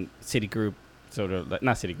Citigroup, sort of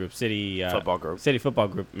not Citigroup, Football Group, City Football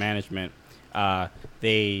Group management.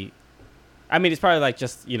 It's probably like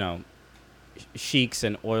just sheiks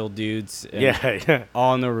and oil dudes. And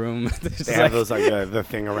all in the room. They have those the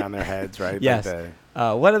thing around their heads, right? Yes.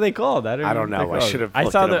 What are they called? I don't know. I should have. I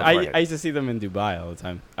saw them. I used to see them in Dubai all the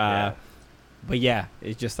time. But yeah,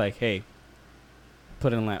 it's just like, hey,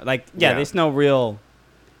 put in lamp. Like, there's no real.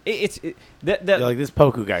 You're like, this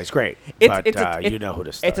Poku guy's great, but you know who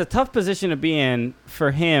to start. It's a tough position to be in for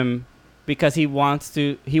him because he wants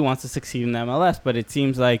to succeed in the MLS, but it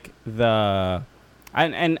seems like and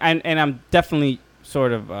I'm definitely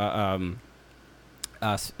sort of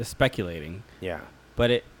speculating. Yeah.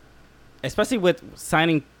 But especially with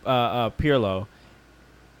signing Pirlo,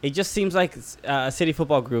 it just seems like City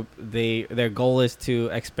Football Group, their goal is to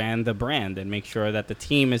expand the brand and make sure that the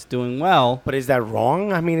team is doing well. But is that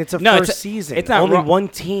wrong? I mean, it's first season. It's not only wrong.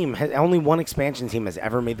 Only one expansion team has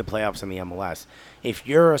ever made the playoffs in the MLS. If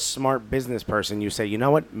you're a smart business person, you say, you know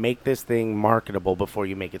what, make this thing marketable before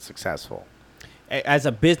you make it successful. As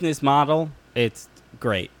a business model, it's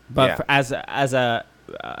great. But as a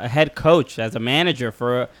head coach, as a manager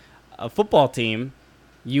for a football team,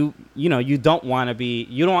 you don't want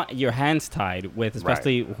your hands tied with,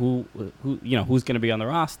 especially who who's going to be on the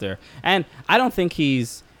roster. And I don't think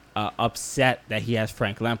he's upset that he has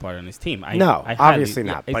Frank Lampard on his team. Obviously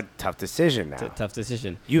not. But tough decision now. It's a tough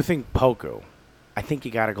decision. You think Poku? I think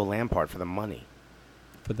you got to go Lampard for the money.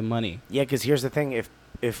 For the money. Yeah, because here's the thing: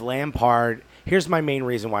 if Lampard, here's my main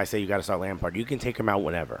reason why I say you got to start Lampard. You can take him out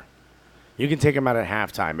whenever. You can take him out at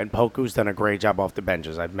halftime, and Poku's done a great job off the bench,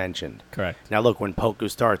 as I've mentioned. Correct. Now, look, when Poku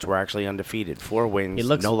starts, we're actually undefeated. 4 wins,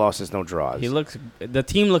 no losses, no draws. The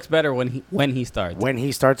team looks better when he starts. When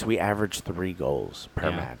he starts, we average 3 goals per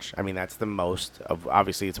match. I mean, that's the most.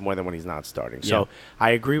 Obviously, it's more than when he's not starting. So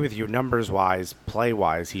I agree with you, numbers-wise,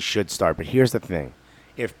 play-wise, he should start. But here's the thing.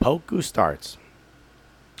 If Poku starts,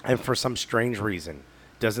 and for some strange reason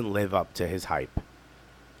doesn't live up to his hype,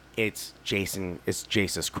 it's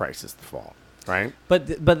Jesus Christ's fault, right? But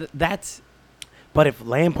if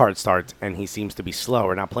Lampard starts and he seems to be slow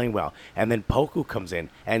or not playing well, and then Poku comes in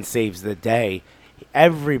and saves the day,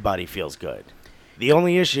 everybody feels good. The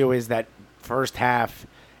only issue is that first half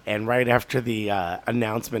and right after the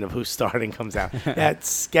announcement of who's starting comes out, that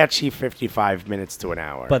sketchy 55 minutes to an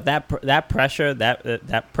hour. But that pressure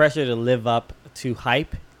to live up to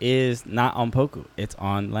hype is not on Poku. It's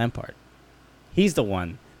on Lampard. He's the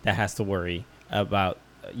one that has to worry about,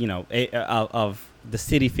 of the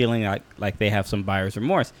city feeling like they have some buyer's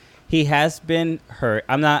remorse. He has been hurt.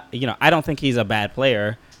 I don't think he's a bad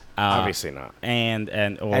player. Obviously not. And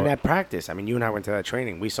at practice, I mean, you and I went to that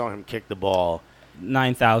training. We saw him kick the ball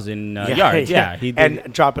 9,000 yards. Yeah, he did.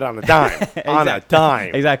 And drop it on a dime. On a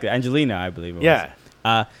dime. Exactly. Angelina, I believe it was. Yeah.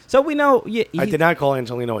 So we know. I did not call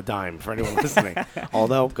Angelino a dime for anyone listening.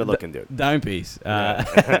 Although, good looking dude. Dime piece.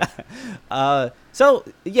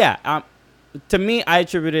 To me, I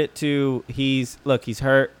attribute it to he's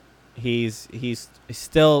hurt. He's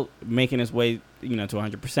still making his way, to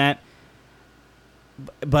 100%.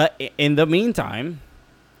 But in the meantime,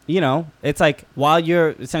 it's like while you're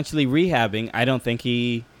essentially rehabbing, I don't think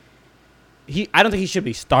he should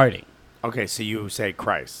be starting. Okay, so you say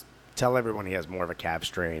Christ. Tell everyone he has more of a calf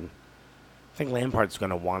strain. I think Lampard's going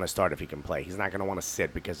to want to start if he can play. He's not going to want to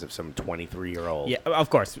sit because of some 23-year-old. Yeah, of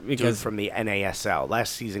course, because dude from the NASL.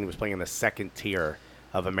 Last season he was playing in the second tier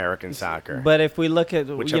of American soccer. But if we look at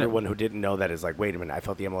everyone who didn't know that is like, wait a minute, I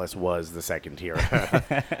thought the MLS was the second tier.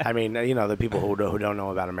 I mean, the people who don't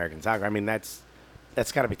know about American soccer. I mean, that's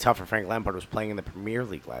got to be tough for Frank Lampard, who was playing in the Premier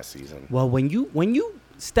League last season. Well, when you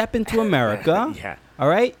step into America, yeah. All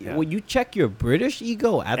right, when you check your British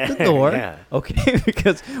ego at the door, okay,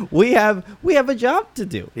 because we have a job to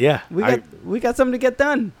do. Yeah, we got something to get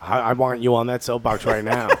done. I want you on that soapbox right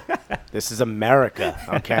now. This is America,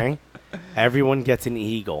 okay? Everyone gets an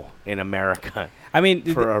eagle in America. I mean,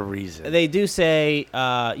 for a reason. They do say,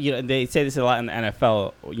 they say this a lot in the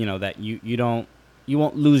NFL. That you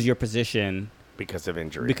won't lose your position because of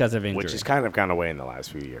injury. Which has kind of gone away in the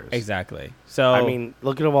last few years. Exactly. So I mean,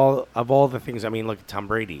 look at all the things. I mean, look at Tom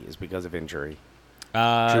Brady is because of injury.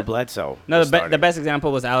 Drew Bledsoe. No, the best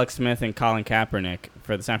example was Alex Smith and Colin Kaepernick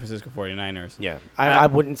for the San Francisco 49ers. Yeah. I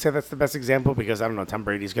wouldn't say that's the best example because, I don't know, Tom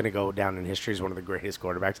Brady's going to go down in history as one of the greatest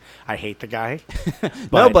quarterbacks. I hate the guy.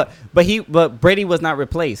 But Brady was not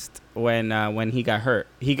replaced when he got hurt.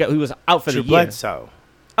 He was out for the year. Drew Bledsoe.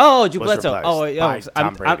 Oh, Drew Bledsoe.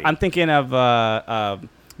 I'm thinking of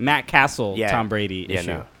Matt Castle, Tom Brady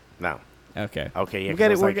issue. No. Okay. Okay, yeah. We're 'cause I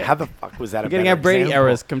was getting- like, how the fuck was that? We're getting our Brady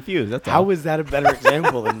eras confused. That's How all. is that a better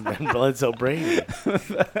example than Bledsoe Brady?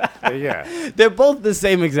 Yeah. They're both the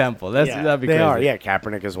same example. That'd be they crazy. are. Yeah,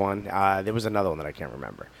 Kaepernick is one. There was another one that I can't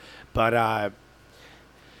remember. But,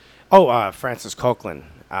 Francis Coquelin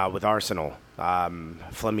with Arsenal.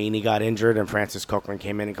 Flamini got injured, and Francis Coquelin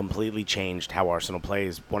came in and completely changed how Arsenal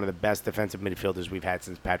plays. One of the best defensive midfielders we've had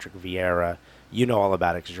since Patrick Vieira. You know all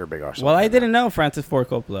about it because you're a big Arsenal Well, fan. I didn't know Francis Ford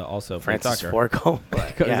Coppola also played Francis soccer. Ford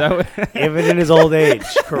Coppola. Is that what- Even in his old age,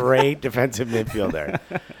 great defensive midfielder.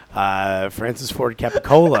 Francis Ford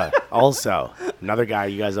Capicola, also. Another guy,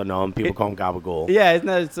 you guys don't know him. People call him Gabagool. Yeah, isn't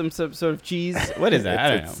that some sort of cheese? What is that? I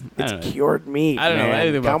don't know. I don't It's know. cured meat. I don't know man.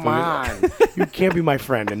 anything about Come on. You can't be my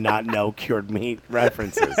friend and not know cured meat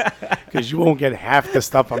references because you won't get half the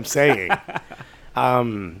stuff I'm saying.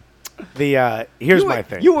 Here's my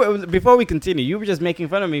thing. Before we continue, you were just making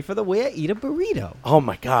fun of me for the way I eat a burrito. Oh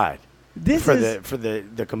my God. This for is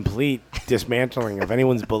the complete dismantling of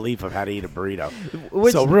anyone's belief of how to eat a burrito.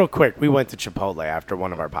 Which- So real quick, we went to Chipotle after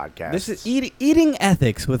one of our podcasts. this is eating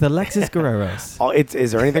ethics with Alexis Guerreros.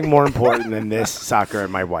 Is there anything more important than this, soccer,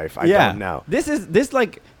 and my wife? I don't know. This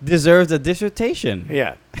like deserves a dissertation.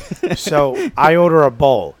 Yeah. So I order a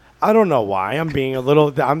bowl. I don't know why. I'm being a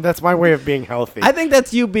little. That's my way of being healthy. I think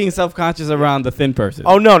that's you being self-conscious around the thin person.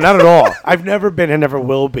 Oh, no, not at all. I've never been and never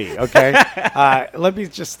will be, okay? Let me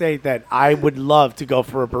just state that I would love to go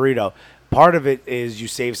for a burrito. Part of it is you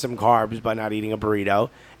save some carbs by not eating a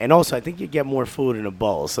burrito. And also, I think you get more food in a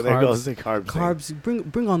bowl. So there goes the carbs. thing.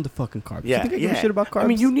 Bring on the fucking carbs. Yeah, You think I give a yeah. shit about carbs? I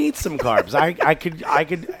mean, you need some carbs. I could,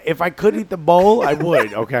 if I could eat the bowl, I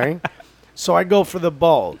would, okay? So I go for the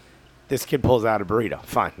bowl. This kid pulls out a burrito.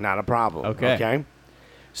 Fine, not a problem. Okay.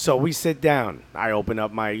 So we sit down. I open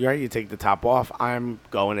up you take the top off. I'm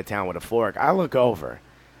going to town with a fork. I look over,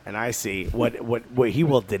 and I see what he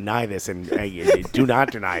will deny this, and you do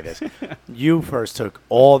not deny this. You first took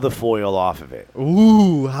all the foil off of it.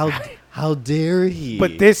 Ooh, how dare he?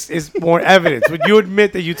 But this is more evidence. Would you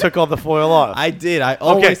admit that you took all the foil off? I did. I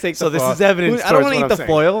always take so the this foil. is evidence. I don't want to eat the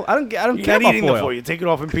foil. I don't You're care not about eating foil. the foil. You take it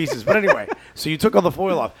off in pieces. But anyway, so you took all the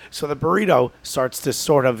foil off. So the burrito starts to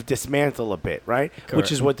sort of dismantle a bit, right? Correct.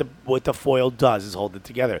 Which is what the foil does, is hold it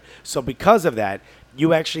together. So because of that,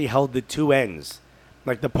 you actually held the two ends,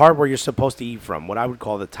 like the part where you're supposed to eat from, what I would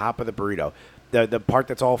call the top of the burrito, the part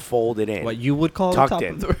that's all folded in. What you would call Tucked the top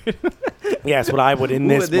in. of the Yes, what I would in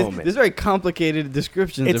this moment. This very complicated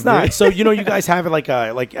descriptions. It's of not. burrito. So, you guys have it like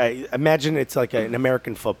imagine it's like an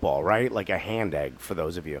American football, right? Like a hand egg for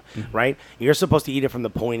those of you, right? You're supposed to eat it from the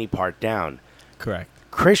pointy part down. Correct.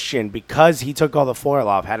 Christian, because he took all the foil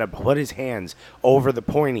off, had to put his hands over the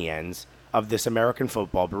pointy ends of this American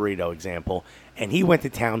football burrito example, and he went to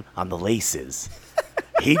town on the laces.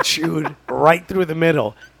 He chewed right through the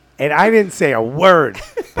middle. And I didn't say a word,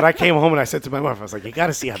 but I came home and I said to my wife, I was like, you got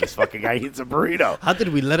to see how this fucking guy eats a burrito. How did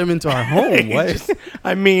we let him into our home? What?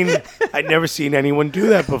 I'd never seen anyone do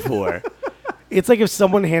that before. It's like if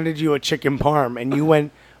someone handed you a chicken parm and you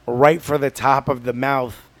went right for the top of the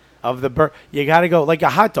mouth of the burger. You got to go like a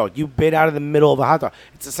hot dog. You bit out of the middle of a hot dog.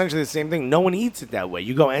 It's essentially the same thing. No one eats it that way.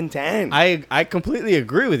 You go end to end. I completely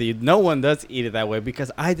agree with you. No one does eat it that way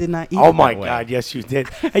because I did not eat Oh it my that way. God, yes you did.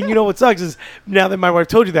 And you know what sucks is now that my wife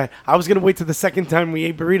told you that, I was gonna wait till the second time we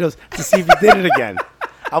ate burritos to see if you did it again.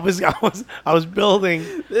 I was building.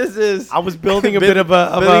 I was building a bit of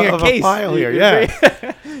a pile here,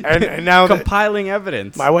 yeah. and now compiling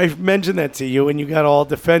evidence. my wife mentioned that to you, and you got all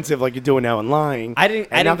defensive like you're doing now and lying.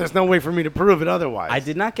 Now there's no way for me to prove it otherwise. I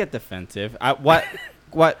did not get defensive.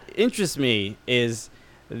 What interests me is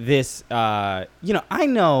this. I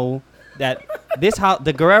know that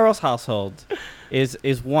the Guerrero's household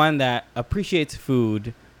is one that appreciates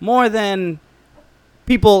food more than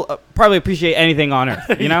people probably appreciate anything on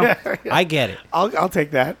earth. You know, Yeah. I get it. I'll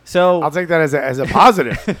take that. So I'll take that as a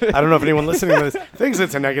positive. I don't know if anyone listening to this thinks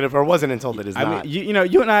it's a negative or wasn't until it is I not. mean,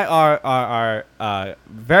 you and I are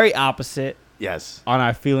very opposite Yes, on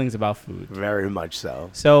our feelings about food. very much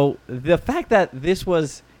so. So the fact that this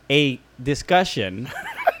was a discussion,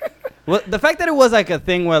 well, the fact that it was like a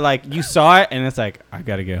thing where like you saw it and it's like I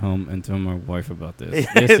gotta get home and tell my wife about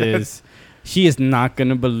this. She is not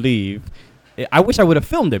gonna believe. I wish I would have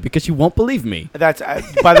filmed it because she won't believe me. That's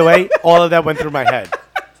by the way, all of that went through my head.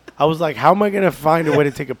 I was like, how am I gonna find a way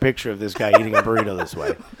to take a picture of this guy eating a burrito this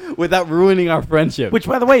way? Without ruining our friendship. Which,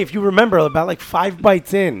 by the way, if you remember, about like 5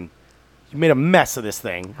 bites in, you made a mess of this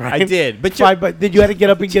thing. Right? I did, but then you had to get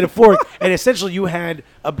up and get a fork, and essentially you had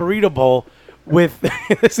a burrito bowl with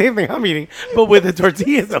the same thing I'm eating, but with a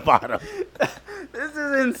tortilla at the bottom. this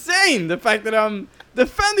is insane. The fact that I'm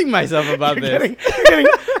defending myself about You're this. getting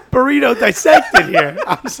burrito dissected here.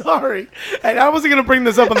 I'm sorry. And I wasn't going to bring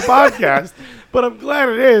this up on the podcast, but I'm glad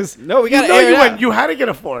it is. No, we gotta know air you it went. out. You had to get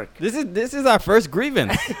a fork. This is our first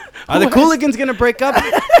grievance. Are the Cooligans gonna break up?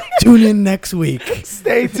 Tune in next week.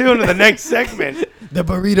 Stay tuned to the next segment. The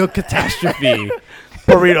burrito catastrophe.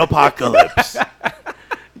 Burritopocalypse.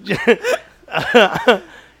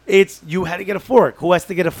 It's you had to get a fork. Who has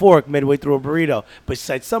to get a fork midway through a burrito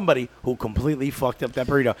besides somebody who completely fucked up that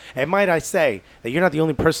burrito? And might I say that you're not the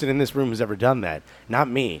only person in this room who's ever done that. Not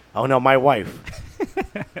me. Oh, no, my wife.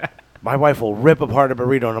 My wife will rip apart a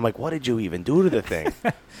burrito, and I'm like, what did you even do to the thing?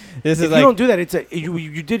 This If is you like don't do that, it's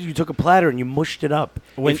you took a platter and you mushed it up.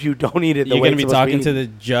 When if you don't eat it the you're way gonna it's be supposed talking be to the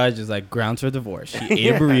judge. Is like grounds for divorce. She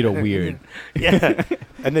ate a burrito weird. Yeah.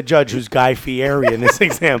 And the judge, who's Guy Fieri in this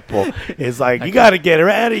example, is like, you got to get her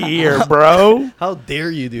out of here, bro. How dare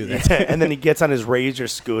you do that? And then he gets on his Razor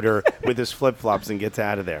scooter with his flip-flops and gets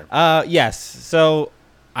out of there. Yes. So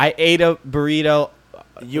I ate a burrito.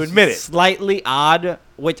 You admit it. Slightly odd,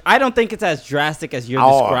 which I don't think it's as drastic as you're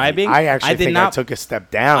describing. I actually did think not, I took a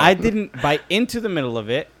step down. I didn't bite into the middle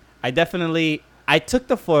of it. I took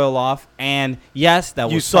the foil off, and yes, that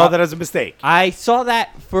was. You saw that as a mistake. I saw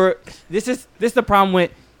that for this is the problem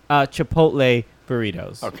with Chipotle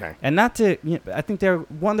burritos. Okay. And not to, I think they're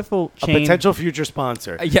wonderful chain. A potential future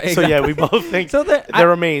sponsor. Yeah, So yeah, we exactly. both think So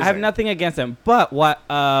they're amazing. I have nothing against them, but what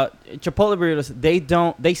Chipotle burritos,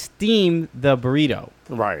 they steam the burrito,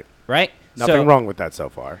 Right. right? Nothing wrong with that so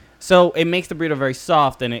far. So it makes the burrito very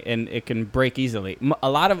soft, and it can break easily. A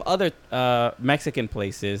lot of other Mexican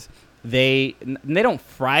places, they don't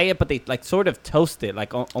fry it, but they like sort of toast it,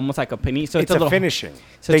 like almost like a panini. So It's a a little finishing.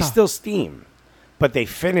 so They it's a- still steam, but they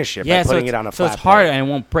finish it by putting it on a so flat it's harder plate. and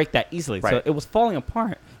it won't break that easily. So Right. it was falling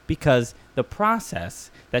apart because the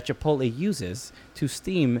process that Chipotle uses to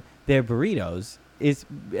steam their burritos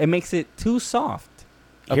it makes it too soft.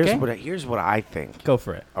 Okay? Here's what I think. Go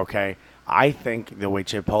for it. Okay. I think the way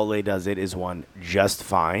Chipotle does it is one just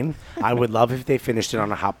fine. I would love if they finished it on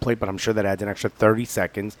a hot plate, but I'm sure that adds an extra 30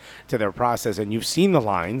 seconds to their process. And you've seen the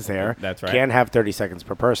lines there. That's right. Can't have 30 seconds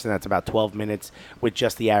per person. That's about 12 minutes with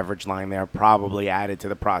just the average line there, probably added to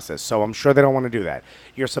the process. So I'm sure they don't want to do that.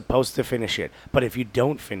 You're supposed to finish it. But if you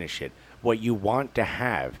don't finish it, what you want to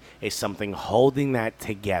have is something holding that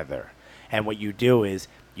together. And what you do is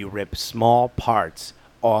you rip small parts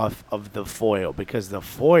off of the foil, because the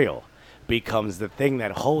foil becomes the thing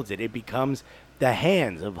that holds it. It becomes the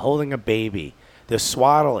hands of holding a baby. The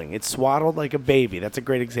swaddling. It's swaddled like a baby. That's a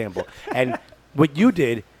great example. And what you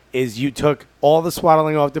did is you took all the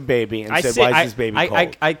swaddling off the baby and said, why is this baby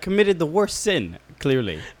cold? I committed the worst sin,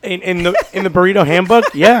 clearly. In the burrito handbook?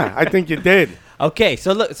 Yeah, I think you did. Okay,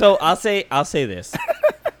 so look, I'll say this.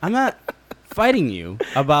 I'm not fighting you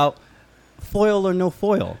about foil or no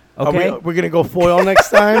foil. Okay, We're going to go foil next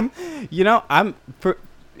time? no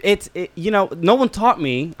one taught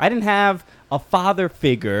me. I didn't have a father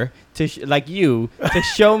figure like you to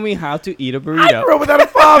show me how to eat a burrito. I grew up without a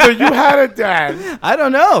father. You had a dad. I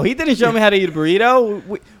don't know. He didn't show me how to eat a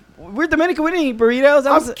burrito. We're Dominican. We didn't eat burritos.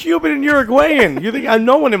 I'm Cuban and Uruguayan. You think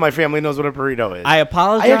no one in my family knows what a burrito is? I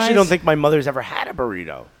apologize. I actually don't think my mother's ever had a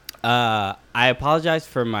burrito. I apologize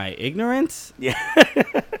for my ignorance. Yeah.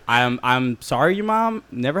 I'm sorry your mom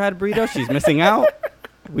never had a burrito. She's missing out.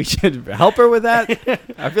 We should help her with that.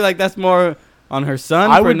 I feel like that's more on her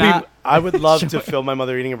son. I would love to film my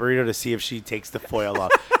mother eating a burrito to see if she takes the foil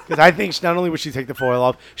off. Because I think not only would she take the foil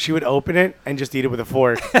off, she would open it and just eat it with a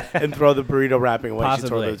fork and throw the burrito wrapping away. She'd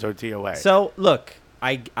throw the tortilla away. So, look,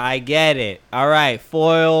 I get it. All right,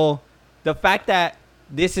 foil. The fact that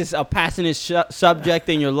this is a passionate subject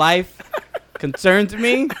in your life concerns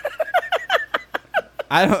me.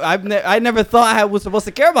 I never thought I was supposed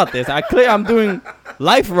to care about this. I'm doing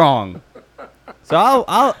life wrong. So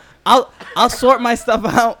I'll sort my stuff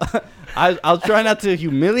out. I'll try not to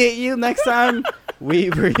humiliate you next time we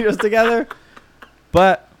eat burritos together.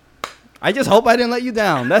 But I just hope I didn't let you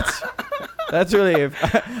down. That's really.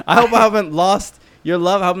 I hope I haven't lost your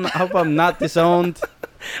love. I hope I'm not disowned.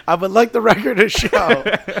 I would like the record to show,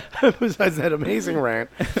 besides that amazing rant,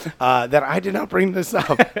 that I did not bring this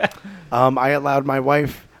up. I allowed my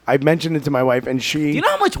wife. I mentioned it to my wife, and she. Do you know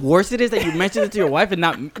how much worse it is that you mentioned it to your wife and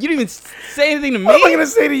you didn't even say anything to me? What am I going to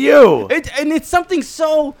say to you? And it's something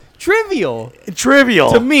so trivial.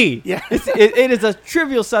 Trivial to me. Yeah. It is a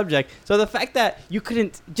trivial subject. So the fact that you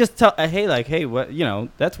couldn't just tell, hey, what,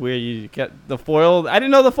 that's weird. You get the foil. I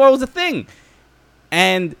didn't know the foil was a thing,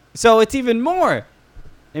 and so it's even more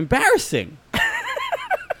embarrassing.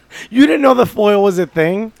 You didn't know the foil was a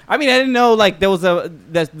thing? I mean, I didn't know like there was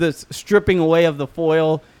the stripping away of the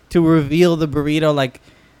foil to reveal the burrito, like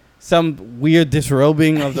some weird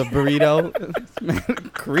disrobing of the burrito.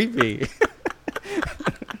 Man, creepy.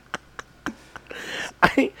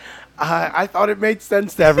 I thought it made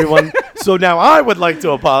sense to everyone, so now I would like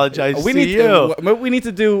to apologize to you. We need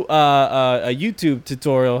to do a YouTube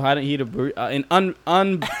tutorial how to eat a burrito, an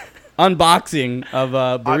unboxing of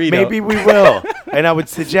a burrito. Maybe we will, and I would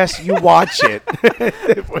suggest you watch it.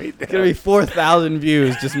 It's gonna be 4,000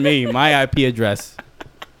 views, just me, my IP address.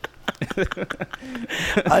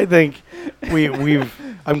 I think we've.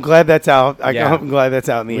 I'm glad that's out. Yeah. I'm glad that's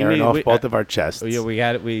out in the air and off both of our chests. Yeah, we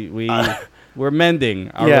got it. We're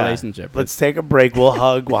mending our relationship. Let's take a break. We'll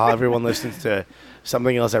hug while everyone listens to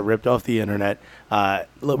something else that ripped off the internet.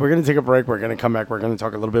 Look, we're going to take a break. We're going to come back. We're going to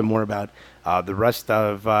talk a little bit more about the rest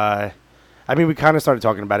of we kind of started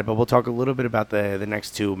talking about it, but we'll talk a little bit about the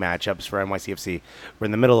next two matchups for NYCFC. We're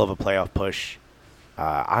in the middle of a playoff push.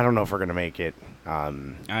 I don't know if we're going to make it. I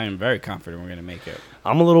am very confident we're going to make it.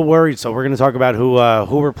 I'm a little worried, so we're going to talk about who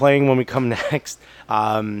we're playing when we come next.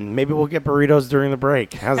 Maybe we'll get burritos during the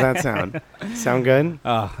break. How's that sound? Sound good?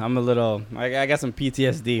 I'm a little. I got some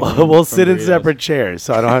PTSD. We'll sit in separate chairs,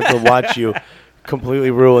 so I don't have to watch you completely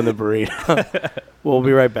ruin the burrito. We'll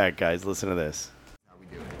be right back, guys. Listen to this.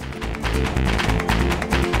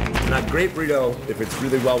 And a great burrito, if it's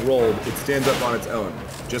really well rolled, it stands up on its own,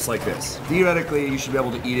 just like this. Theoretically, you should be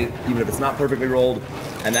able to eat it even if it's not perfectly rolled,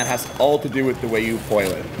 and that has all to do with the way you foil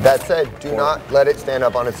it. That said, do not let it stand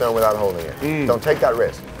up on its own without holding it. Don't take that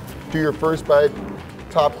risk. Do your first bite,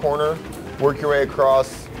 top corner, work your way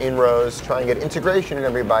across in rows, try and get integration in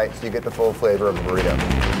every bite so you get the full flavor of the burrito.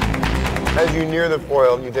 As you near the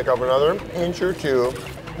foil, you take up another inch or two,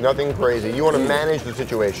 nothing crazy. You want to manage the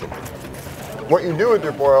situation. What you do with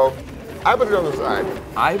your foil, I put it on the side.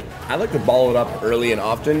 I like to ball it up early and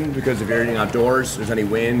often because if you're eating outdoors, there's any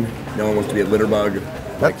wind, no one wants to be a litter bug.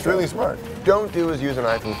 That's really smart. Don't do is use a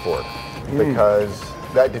knife and fork because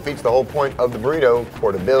that defeats the whole point of the burrito.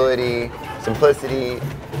 Portability, simplicity,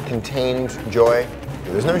 contained joy.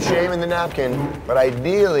 There's no shame in the napkin, but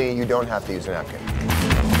ideally you don't have to use a napkin.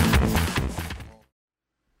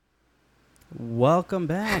 Welcome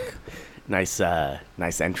back. Nice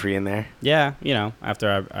entry in there. Yeah,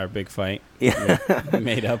 after our big fight. Yeah. We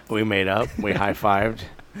made up. We high-fived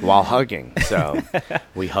while hugging. So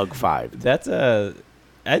we hug-fived. That's I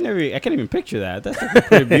can't even picture that. That's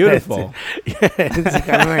pretty beautiful. It's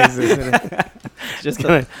kind of nice, isn't it? Just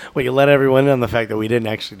well, you let everyone in on the fact that we didn't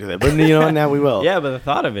actually do that, but you know what? Now we will. Yeah, but the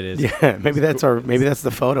thought of it is. Yeah, maybe that's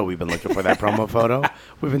the photo we've been looking for. That promo photo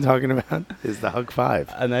we've been talking about is the hug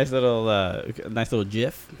 5. A nice little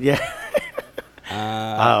GIF. Yeah.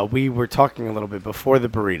 We were talking a little bit before the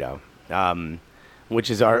burrito,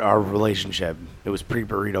 which is our relationship. It was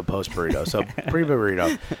pre-burrito, post-burrito. So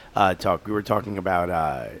pre-burrito talk. We were talking about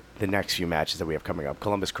the next few matches that we have coming up.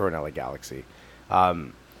 Columbus Crew and LA Galaxy.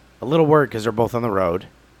 A little worried because they're both on the road,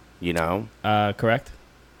 Correct.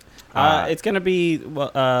 It's going to be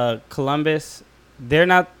Columbus. They're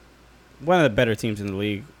not one of the better teams in the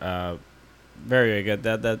league. Very, very good.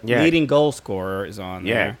 The leading goal scorer is on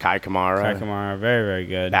there. Yeah, Kai Kamara. Very, very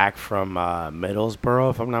good. Back from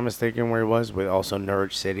Middlesbrough, if I'm not mistaken, where he was, with also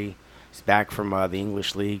Norwich City. He's back from the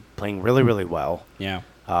English League, playing really, really well. Yeah.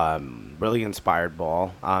 Really inspired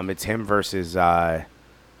ball. It's him versus Javinko,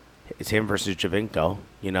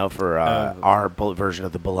 for our version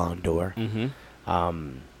of the Ballon d'Or.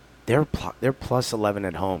 Mm-hmm. They're plus 11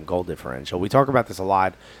 at home goal differential. We talk about this a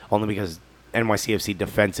lot only because NYCFC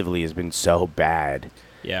defensively has been so bad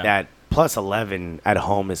that plus 11 at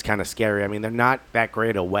home is kind of scary. I mean, they're not that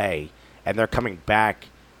great away, and they're coming back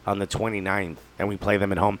on the 29th, and we play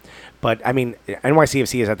them at home. But, I mean,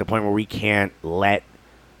 NYCFC is at the point where we can't let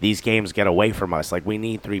these games get away from us. Like, we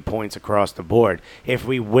need 3 points across the board. If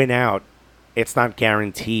we win out, it's not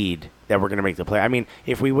guaranteed that we're going to make the play. I mean,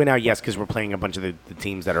 if we win out, yes, because we're playing a bunch of the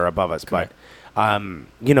teams that are above us. Correct.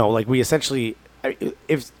 But, we essentially,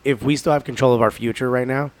 if we still have control of our future right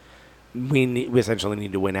now, we essentially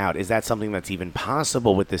need to win out. Is that something that's even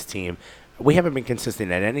possible with this team? We haven't been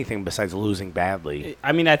consistent at anything besides losing badly.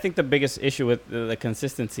 I mean, I think the biggest issue with the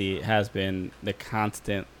consistency has been the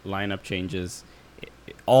constant lineup changes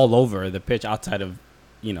all over the pitch outside of,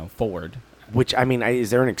 forward. Which, I mean, is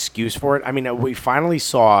there an excuse for it? I mean, we finally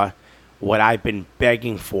saw what I've been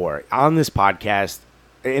begging for on this podcast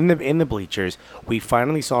in the bleachers. We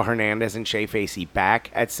finally saw Hernandez and Shea Facey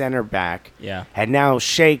back at center back. Yeah. And now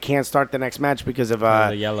Shea can't start the next match because of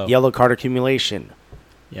the yellow card accumulation.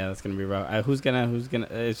 Yeah, that's gonna be rough. Who's gonna?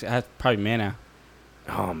 It's probably Mana.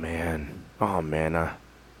 Oh man.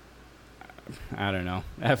 I don't know.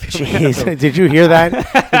 I feel bad. Jeez, did you hear that?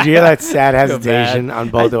 Did you hear that sad I feel bad. hesitation on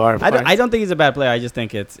both of our parts? I don't think he's a bad player. I just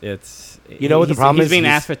think it's. You know what the problem he's is? being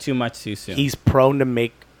asked for too much too soon. He's prone to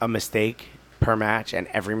make a mistake per match, and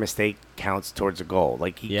every mistake counts towards a goal.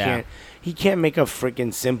 Like he can't make a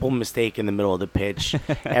freaking simple mistake in the middle of the pitch.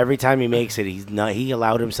 Every time he makes it, he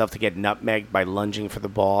allowed himself to get nutmegged by lunging for the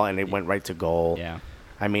ball, and it went right to goal. Yeah.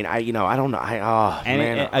 I mean, I don't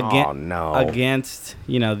know. No. Against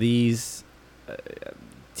these.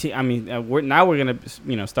 We're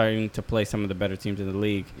gonna starting to play some of the better teams in the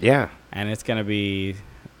league. Yeah. And it's gonna be.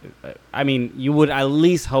 I mean, you would at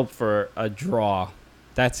least hope for a draw.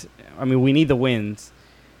 We need the wins,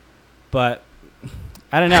 but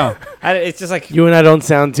I don't know. It's just like you and I don't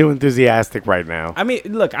sound too enthusiastic right now. I mean,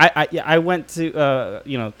 look, I went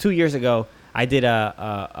to 2 years ago. I did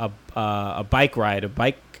a bike ride, a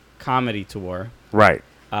bike comedy tour. Right.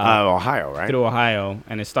 Ohio, right? Through Ohio,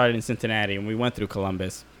 and it started in Cincinnati, and we went through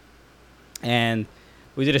Columbus, and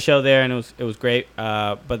we did a show there, and it was great.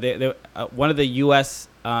 But one of the U.S.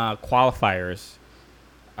 Qualifiers,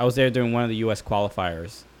 I was there during one of the U.S.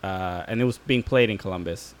 qualifiers, and it was being played in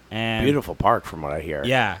Columbus. And beautiful park, from what I hear.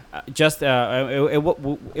 Yeah,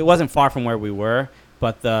 it wasn't far from where we were,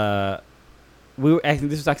 but this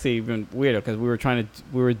was actually even weirder because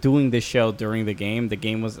we were doing this show during the game. The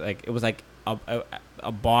game was like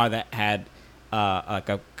a bar that had like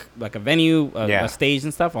a venue, a stage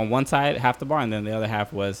and stuff on one side, half the bar, and then the other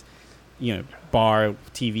half was bar,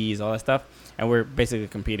 TVs, all that stuff. And we're basically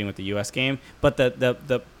competing with the U.S. game. But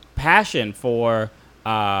the passion for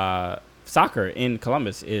soccer in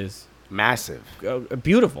Columbus is massive,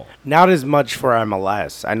 beautiful. Not as much for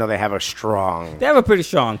MLS. I know they have a pretty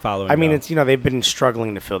strong following. I mean, they've been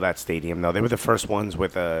struggling to fill that stadium though. They were the first ones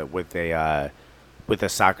with a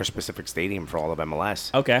soccer specific stadium for all of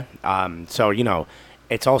MLS. Okay. So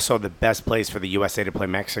it's also the best place for the USA to play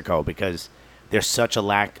Mexico because there's such a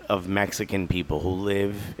lack of Mexican people who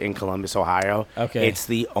live in Columbus, Ohio. Okay. It's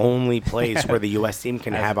the only place where the U.S. team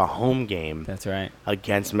can have a home game. That's right.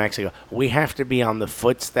 Against Mexico. We have to be on the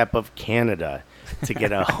footstep of Canada to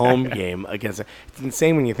get a home game against. It's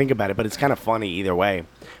insane when you think about it, but it's kind of funny either way.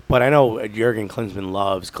 But I know Jurgen Klinsmann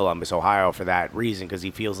loves Columbus, Ohio for that reason because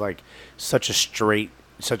he feels like such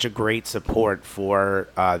a great support for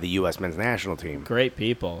the U.S. men's national team. Great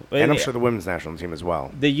people. And I'm sure the women's national team as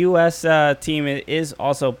well. The U.S. Team is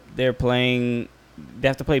also, they have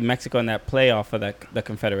to play Mexico in that playoff for the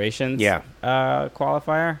Confederations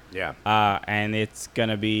qualifier. Yeah. And it's going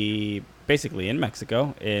to be basically in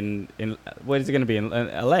Mexico. In what is it going to be? In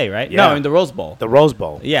L.A., right? Yeah. No, in the Rose Bowl. The Rose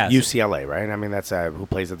Bowl. Yeah. UCLA, right? I mean, that's who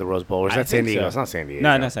plays at the Rose Bowl. Or is that San Diego? So. It's not San Diego.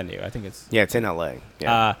 No, not San Diego. I think it's... Yeah, it's in L.A.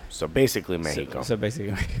 Yeah. So basically Mexico. So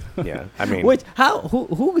basically Mexico. Yeah. I mean...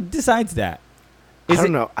 Who decides that? I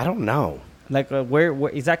don't know. Like where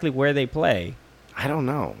exactly where they play? I don't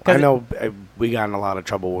know. I know we got in a lot of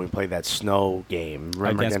trouble when we played that snow game.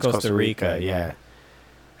 Remember against Costa Rica? Yeah.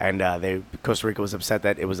 And Costa Rica was upset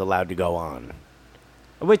that it was allowed to go on.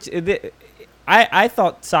 Which I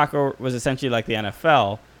thought soccer was essentially like the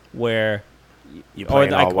NFL, where you play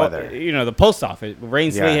in all weather. The post office,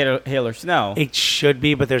 rain, sleet, hail, or snow. It should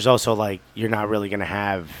be, but there's also you're not really going to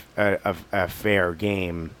have a fair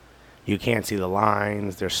game. You can't see the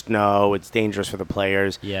lines. There's snow. It's dangerous for the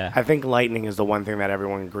players. Yeah. I think lightning is the one thing that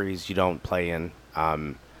everyone agrees you don't play in.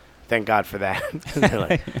 Thank God for that. They're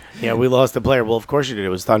like, we lost a player. Well, of course you did. It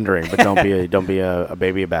was thundering, but don't be a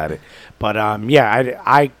baby about it. But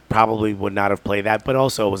I probably would not have played that. But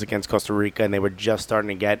also it was against Costa Rica, and they were just starting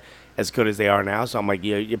to get as good as they are now. So I'm like,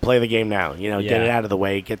 you play the game now. Get it out of the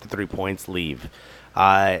way, get the 3 points, leave.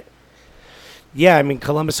 I mean,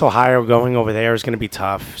 Columbus, Ohio, going over there is going to be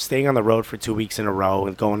tough. Staying on the road for 2 weeks in a row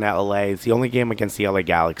and going to L.A. It's the only game against the L.A.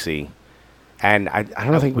 Galaxy. And I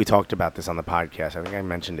don't think we talked about this on the podcast. I think I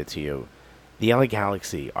mentioned it to you. The LA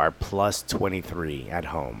Galaxy are plus 23 at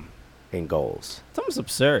home in goals. It's almost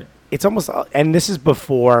absurd. It's almost, and this is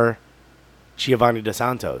before Giovanni Dos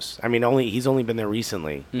Santos. I mean, he's only been there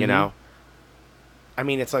recently. You know. I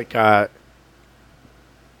mean, it's like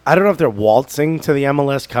I don't know if they're waltzing to the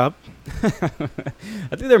MLS Cup. I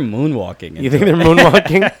think they're moonwalking. You think they're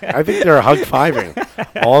moonwalking? I think they're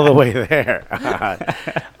hug-fiving all the way there.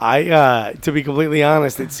 To be completely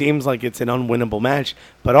honest, it seems like it's an unwinnable match.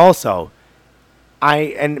 But also,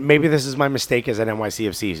 and maybe this is my mistake as an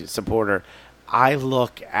NYCFC supporter, I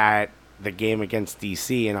look at the game against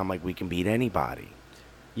DC and I'm like, we can beat anybody.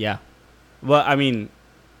 Yeah. Well, I mean,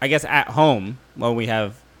 I guess at home, we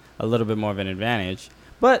have a little bit more of an advantage.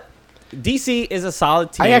 But DC is a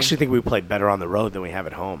solid team. I actually think we played better on the road than we have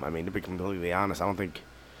at home. I mean, to be completely honest, I don't think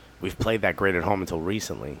we've played that great at home until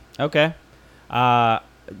recently. Okay.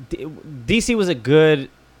 DC was a good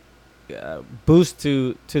boost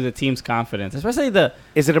to the team's confidence, especially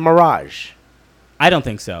Is it a mirage? I don't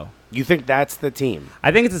think so. You think that's the team?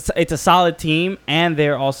 I think it's a solid team, and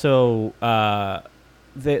they're also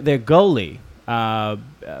their goalie,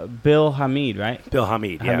 Bill Hamid, right? Bill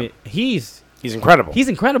Hamid, yeah. He's incredible. He's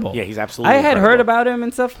incredible. Yeah, he's absolutely I had incredible. heard about him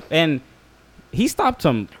and stuff, and he stopped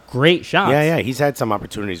some great shots. Yeah, he's had some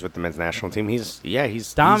opportunities with the men's national team. He's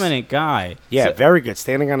Dominant guy. Yeah, So- very good.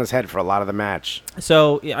 Standing on his head for a lot of the match.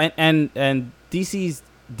 So and DC's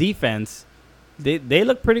defense, they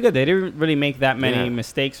look pretty good. They didn't really make that many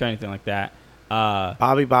mistakes or anything like that.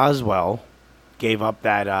 Bobby Boswell gave up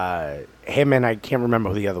that him and I can't remember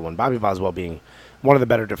who the other one. Bobby Boswell being one of the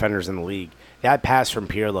better defenders in the league. That pass from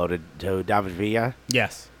Pirlo to David Villa.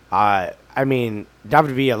 Yes. I mean,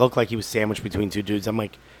 David Villa looked like he was sandwiched between two dudes. I'm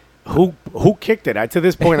like, who kicked it? To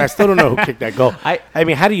this point, I still don't know who kicked that goal. I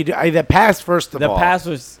mean, how do you do that pass first of all? The pass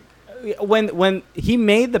was when he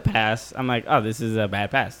made the pass. I'm like, oh, this is a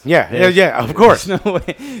bad pass. Yeah, of course. There's no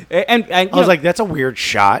way. And I was like, that's a weird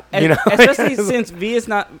shot. Especially since Villa's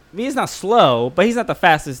not slow, but he's not the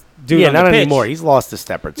fastest dude on the pitch. Not anymore. He's lost a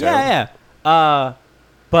step or two. Yeah.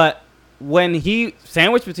 But when he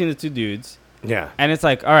sandwiched between the two dudes. Yeah. And it's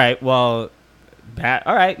like, all right, well,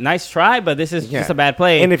 all right, nice try, but this is just a bad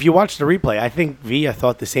play. And if you watch the replay, I think Villa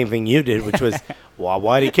thought the same thing you did, which was, well,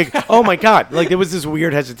 why did he kick? Oh, my God. Like, there was this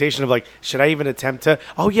weird hesitation of, like, should I even attempt to?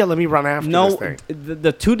 Oh, yeah, let me run after this thing.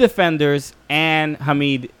 The two defenders and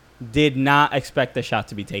Hamid did not expect the shot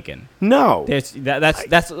to be taken. No.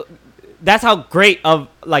 That's how great of,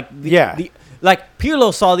 like, like,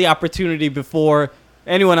 Pirlo saw the opportunity before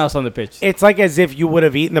anyone else on the pitch. It's like as if you would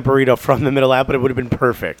have eaten the burrito from the middle out, but it would have been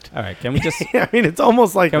perfect. All right, can we just? I mean, it's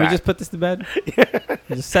almost like Can we just put this to bed?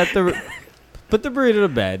 Just put the burrito to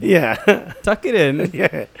bed. Yeah. Tuck it in.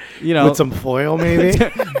 Yeah. You know, with some foil, maybe.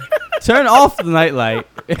 Turn off the nightlight.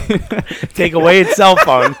 Take away its cell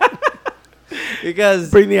phone. Because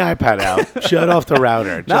bring the iPad out. Shut off the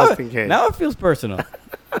router just in case. Now it feels personal.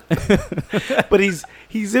 But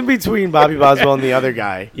he's in between Bobby Boswell and the other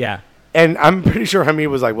guy. Yeah. And I'm pretty sure Hamid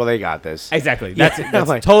was like, well, they got this. Exactly. That's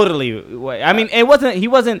like, totally. I mean, he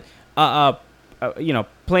wasn't,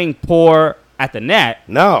 playing poor at the net.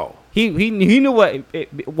 No. He knew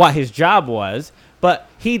what his job was, but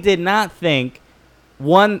he did not think,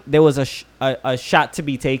 there was a shot to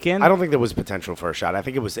be taken. I don't think there was potential for a shot. I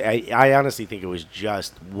think it was, I honestly think it was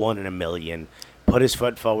just 1 in a million. Put his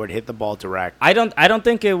foot forward, hit the ball direct. I don't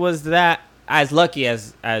think it was that as lucky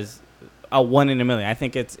as a 1 in a million. I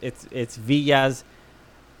think it's Villa's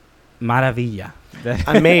maravilla.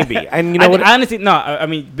 Maybe. And you know what? Honestly, no. I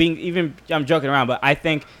mean, I'm joking around, but I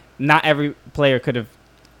think not every player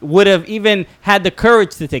would have even had the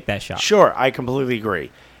courage to take that shot. Sure, I completely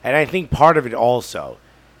agree. And I think part of it also,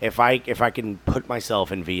 if I can put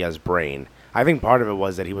myself in Villa's brain, I think part of it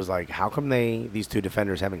was that he was like, how come these two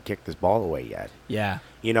defenders haven't kicked this ball away yet? Yeah.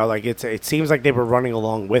 You know, like it seems like they were running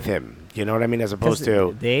along with him. You know what I mean? As opposed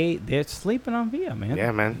to they're sleeping on Villa, man.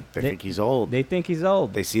 Yeah, man. They think he's old. They think he's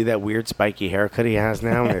old. They see that weird spiky haircut he has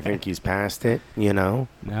now, and they think he's past it. You know?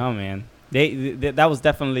 No, man. That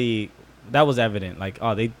was evident. Like,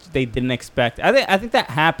 oh, they didn't expect. I think that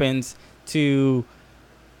happens to.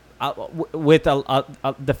 With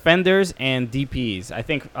defenders and DPs, I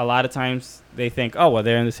think a lot of times they think, oh, well,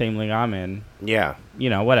 they're in the same league I'm in. Yeah.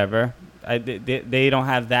 You know, whatever. They don't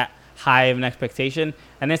have that high of an expectation.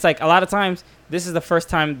 And it's like a lot of times this is the first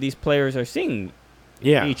time these players are seeing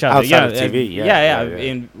each other. Outside of TV.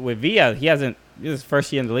 Yeah. With Villa, this is his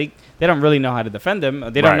first year in the league. They don't really know how to defend him.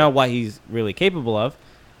 They don't know what he's really capable of.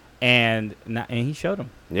 And he showed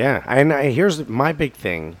them. Yeah. And here's my big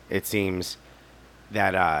thing, it seems,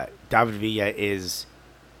 that David Villa is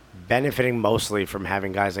benefiting mostly from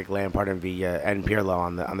having guys like Lampard and Villa and Pirlo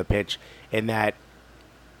on the pitch, in that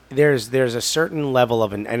there's a certain level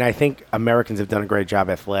of and I think Americans have done a great job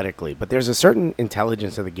athletically, but there's a certain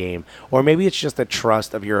intelligence of the game, or maybe it's just a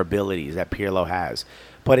trust of your abilities that Pirlo has.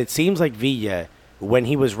 But it seems like Villa, when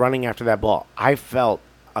he was running after that ball, I felt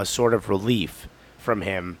a sort of relief from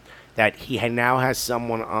him that he now has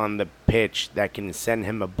someone on the pitch that can send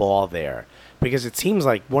him a ball there. Because it seems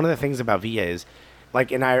like one of the things about Villa is,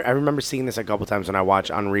 like, and I remember seeing this a couple times when I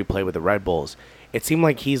watch on replay with the Red Bulls, it seemed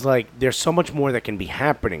like he's like, there's so much more that can be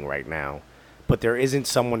happening right now, but there isn't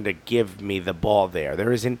someone to give me the ball there.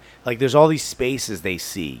 There isn't, like, there's all these spaces they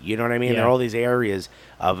see, you know what I mean? Yeah. There are all these areas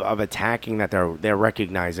of attacking that they're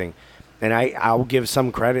recognizing. And I'll give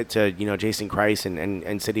some credit to, Jason Kreis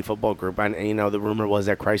and City Football Group. And, the rumor was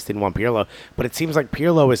that Kreis didn't want Pirlo. But it seems like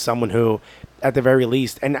Pirlo is someone who, at the very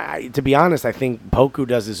least. And to be honest, I think Poku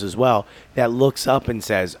does this as well. That looks up and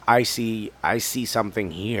says, I see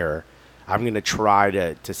something here. I'm going to try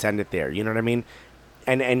to send it there. You know what I mean?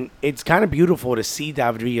 And it's kind of beautiful to see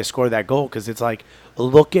David Villa score that goal because it's like,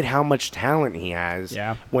 look at how much talent he has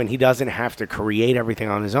when he doesn't have to create everything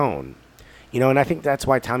on his own. You know, and I think that's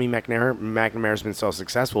why Tommy McNamara's been so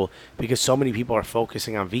successful because so many people are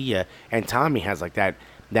focusing on Villa, and Tommy has like that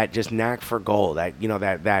just knack for goal, that, you know,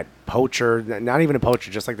 that poacher, not even a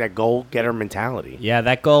poacher, just like that goal-getter mentality. Yeah,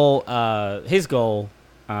 that goal, his goal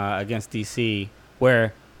against DC,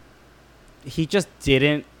 where he just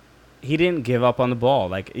didn't give up on the ball.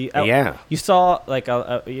 Like, you saw, like,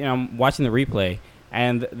 you know, watching the replay,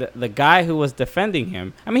 and the guy who was defending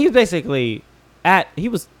him, I mean, he was basically he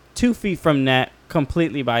was 2 feet from net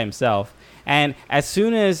completely by himself. And as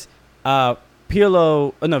soon as Villa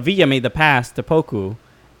made the pass to Poku,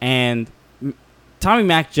 and Tommy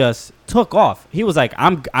Mac just took off. He was like,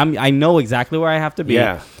 I know exactly where I have to be.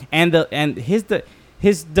 Yeah. And his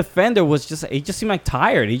defender was he just seemed like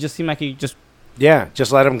tired. He just seemed like he just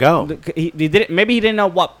just let him go. He didn't. Maybe he didn't know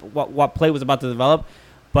what play was about to develop,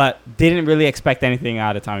 but didn't really expect anything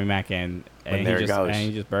out of Tommy Mack, and there he goes. And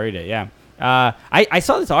he just buried it. Yeah. I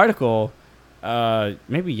saw this article,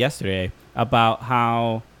 maybe yesterday, about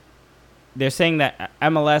how they're saying that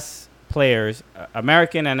MLS players,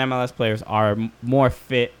 American and MLS players, are more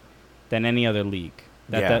fit than any other league.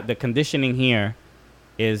 That the conditioning here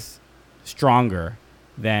is stronger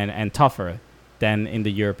and tougher than in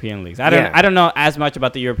the European leagues. I don't know as much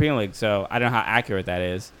about the European league, so I don't know how accurate that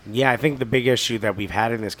is. Yeah, I think the big issue that we've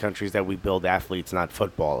had in this country is that we build athletes, not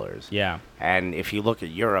footballers. Yeah. And if you look at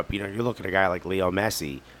Europe, you know, you look at a guy like Leo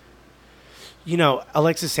Messi. You know,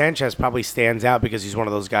 Alexis Sanchez probably stands out because he's one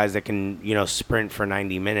of those guys that can, you know, sprint for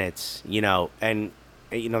 90 minutes, you know, and,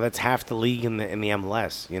 you know, that's half the league in the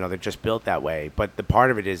MLS. You know, they're just built that way. But the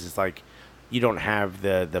part of it is like, you don't have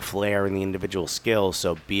the flair and the individual skills,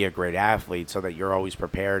 so be a great athlete so that you're always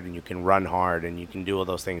prepared and you can run hard and you can do all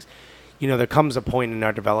those things. You know, there comes a point in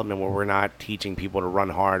our development where we're not teaching people to run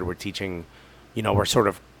hard. We're teaching, you know, we're sort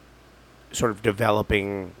of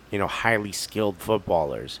developing, you know, highly skilled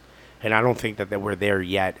footballers. And I don't think that we're there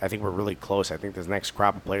yet. I think we're really close. I think there's next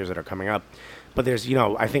crop of players that are coming up. But there's, you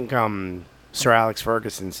know, I think Sir Alex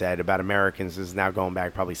Ferguson said about Americans, this is now going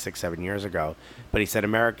back probably 6-7 years ago, but he said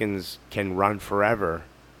Americans can run forever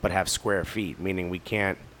but have square feet, meaning we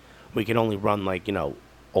can only run like, you know,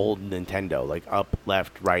 old Nintendo, like up,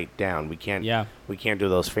 left, right, down. We can't do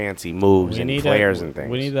those fancy moves and flares and things.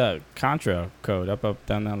 We need the Contra code, up,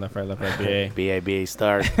 down, left, right, BA. BA,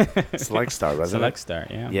 start. Select start, wasn't Select it?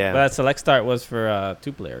 start, yeah. Yeah. But that select start was for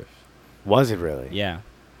 2 players. Was it really? Yeah.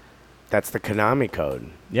 That's the Konami code.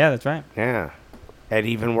 Yeah, that's right. Yeah. It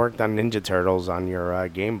even worked on Ninja Turtles on your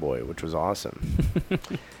Game Boy, which was awesome.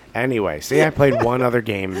 Anyway, see, I played one other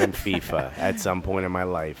game than FIFA at some point in my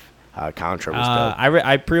life. Contra was dope.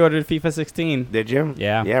 I pre-ordered FIFA 16. Did you?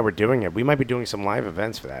 Yeah. Yeah, we're doing it. We might be doing some live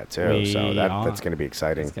events for that, too. So that's going to be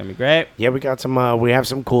exciting. It's going to be great. Yeah, we got some. We have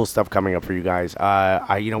some cool stuff coming up for you guys.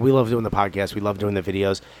 You know, we love doing the podcast. We love doing the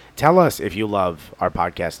videos. Tell us if you love our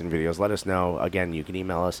podcast and videos. Let us know. Again, you can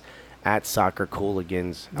email us at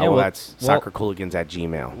soccercooligans. Yeah, that's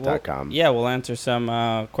soccercooligans@gmail.com. We'll answer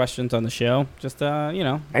some questions on the show. Just, you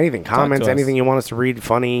know. Anything, comments, anything you want us to read,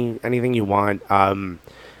 funny, anything you want.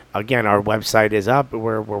 Again, our website is up.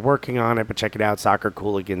 We're working on it, but check it out,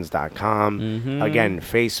 soccercooligans.com. Mm-hmm. Again,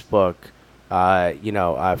 Facebook.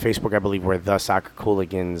 Facebook, I believe we're the Soccer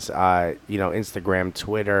Cooligans. Instagram,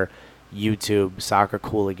 Twitter, YouTube, Soccer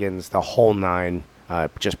Cooligans, the whole 9.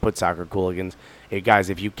 Just put Soccer Cooligans. Hey, guys,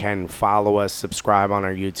 if you can, follow us, subscribe on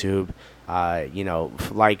our YouTube.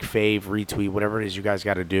 Like, fave, retweet, whatever it is you guys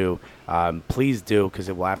got to do. Please do, because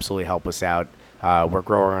it will absolutely help us out. We're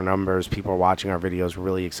growing our numbers. People are watching our videos. We're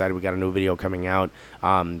really excited. We got a new video coming out.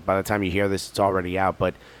 By the time you hear this, it's already out.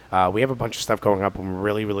 But we have a bunch of stuff going up I'm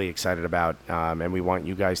really, really excited about. And we want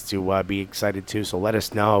you guys to be excited too. So let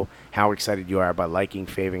us know how excited you are about liking,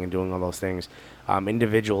 faving, and doing all those things.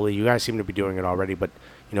 Individually, you guys seem to be doing it already. But,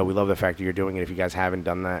 you know, we love the fact that you're doing it. If you guys haven't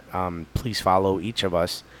done that, please follow each of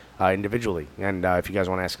us individually. And if you guys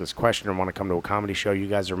want to ask us a question or want to come to a comedy show, you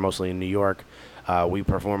guys are mostly in New York. We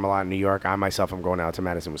perform a lot in New York. I myself am going out to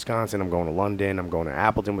Madison, Wisconsin. I'm going to London. I'm going to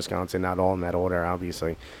Appleton, Wisconsin. Not all in that order,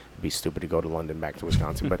 obviously. It'd be stupid to go to London back to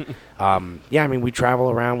Wisconsin. But, we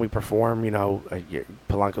travel around. We perform. You know,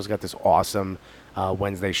 Polanco's got this awesome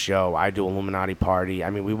Wednesday show. I do Illuminati Party. I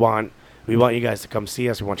mean, we want you guys to come see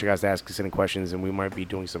us. We want you guys to ask us any questions. And we might be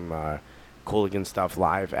doing some Cooligan stuff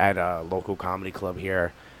live at a local comedy club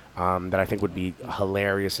here that I think would be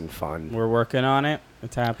hilarious and fun. We're working on it.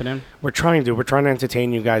 It's happening. We're trying to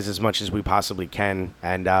entertain you guys as much as we possibly can,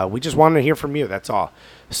 and we just want to hear from you. That's all.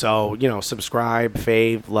 So, subscribe,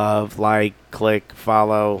 fave, love, like, click,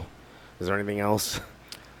 follow. Is there anything else?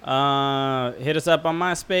 Hit us up on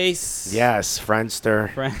MySpace. Yes,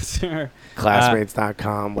 Friendster,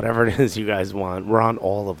 Classmates.com, whatever it is you guys want. We're on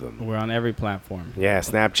all of them. We're on every platform. Yeah,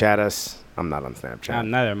 Snapchat us. I'm not on Snapchat.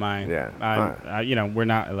 Neither am I. Yeah. We're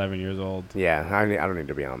not 11 years old. Yeah, I don't need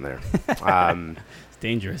to be on there. It's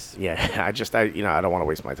dangerous. Yeah, I don't want to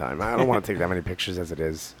waste my time. I don't want to take that many pictures as it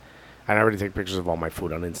is. I already take pictures of all my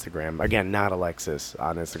food on Instagram. Again, not Alexis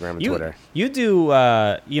on Instagram and Twitter. You do,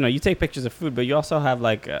 you take pictures of food, but you also have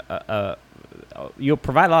like you'll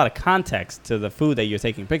provide a lot of context to the food that you're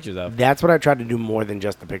taking pictures of. That's what I try to do more than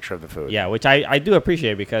just the picture of the food. Yeah, which I do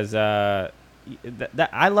appreciate because that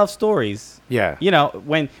I love stories. Yeah.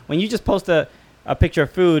 When you just post a picture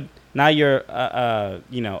of food, now you're a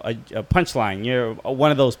punchline. You're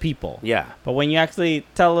one of those people. Yeah. But when you actually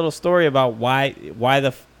tell a little story about why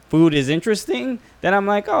the food is interesting, then I'm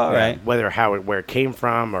like, all right. Where it came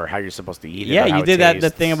from or how you're supposed to eat it. Yeah, you did the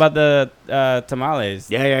thing about the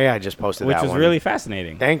tamales. Yeah. I just posted that which was really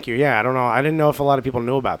fascinating. Thank you. Yeah, I don't know. I didn't know if a lot of people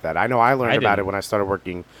knew about that. I know I learned about it when I started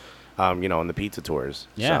working, on the pizza tours.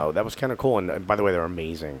 Yeah. So that was kind of cool. And by the way, they're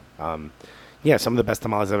amazing. Yeah, some of the best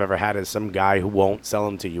tamales I've ever had is some guy who won't sell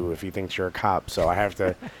them to you if he thinks you're a cop. So I have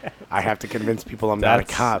to convince people I'm not a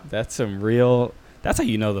cop. That's some real. That's how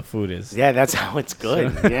you know the food is. Yeah, that's how it's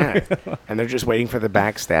good. Yeah. And they're just waiting for the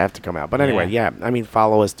back staff to come out. But anyway,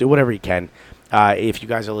 follow us. Do whatever you can. If you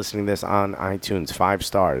guys are listening to this on iTunes, 5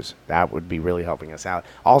 stars. That would be really helping us out.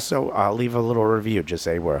 Also, leave a little review. Just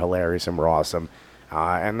say we're hilarious and we're awesome.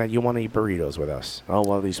 And that you want to eat burritos with us. Oh,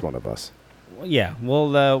 well, at least one of us. Well, yeah,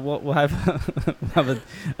 we'll have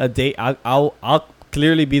a date. I'll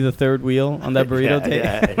clearly be the third wheel on that burrito date.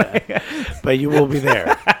 Yeah. But you will be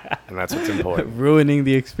there. And that's what's important. Ruining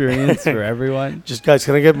the experience for everyone. Just, guys,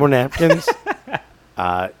 can I get more napkins?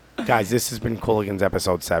 Guys, this has been Cooligans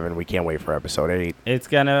episode 7. We can't wait for episode 8. It's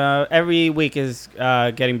gonna every week is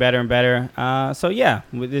getting better and better. So yeah,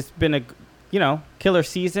 it's been a killer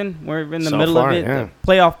season. We're in the middle of it. Yeah.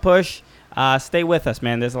 Playoff push. Stay with us,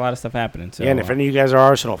 man. There's a lot of stuff happening. So, yeah, and if any of you guys are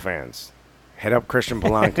Arsenal fans, hit up Christian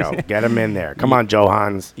Polanco. Get him in there. Come on,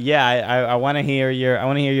 Johans. Yeah, I want to hear your pitch. I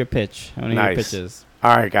want to hear your pitches.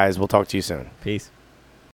 All right, guys. We'll talk to you soon. Peace.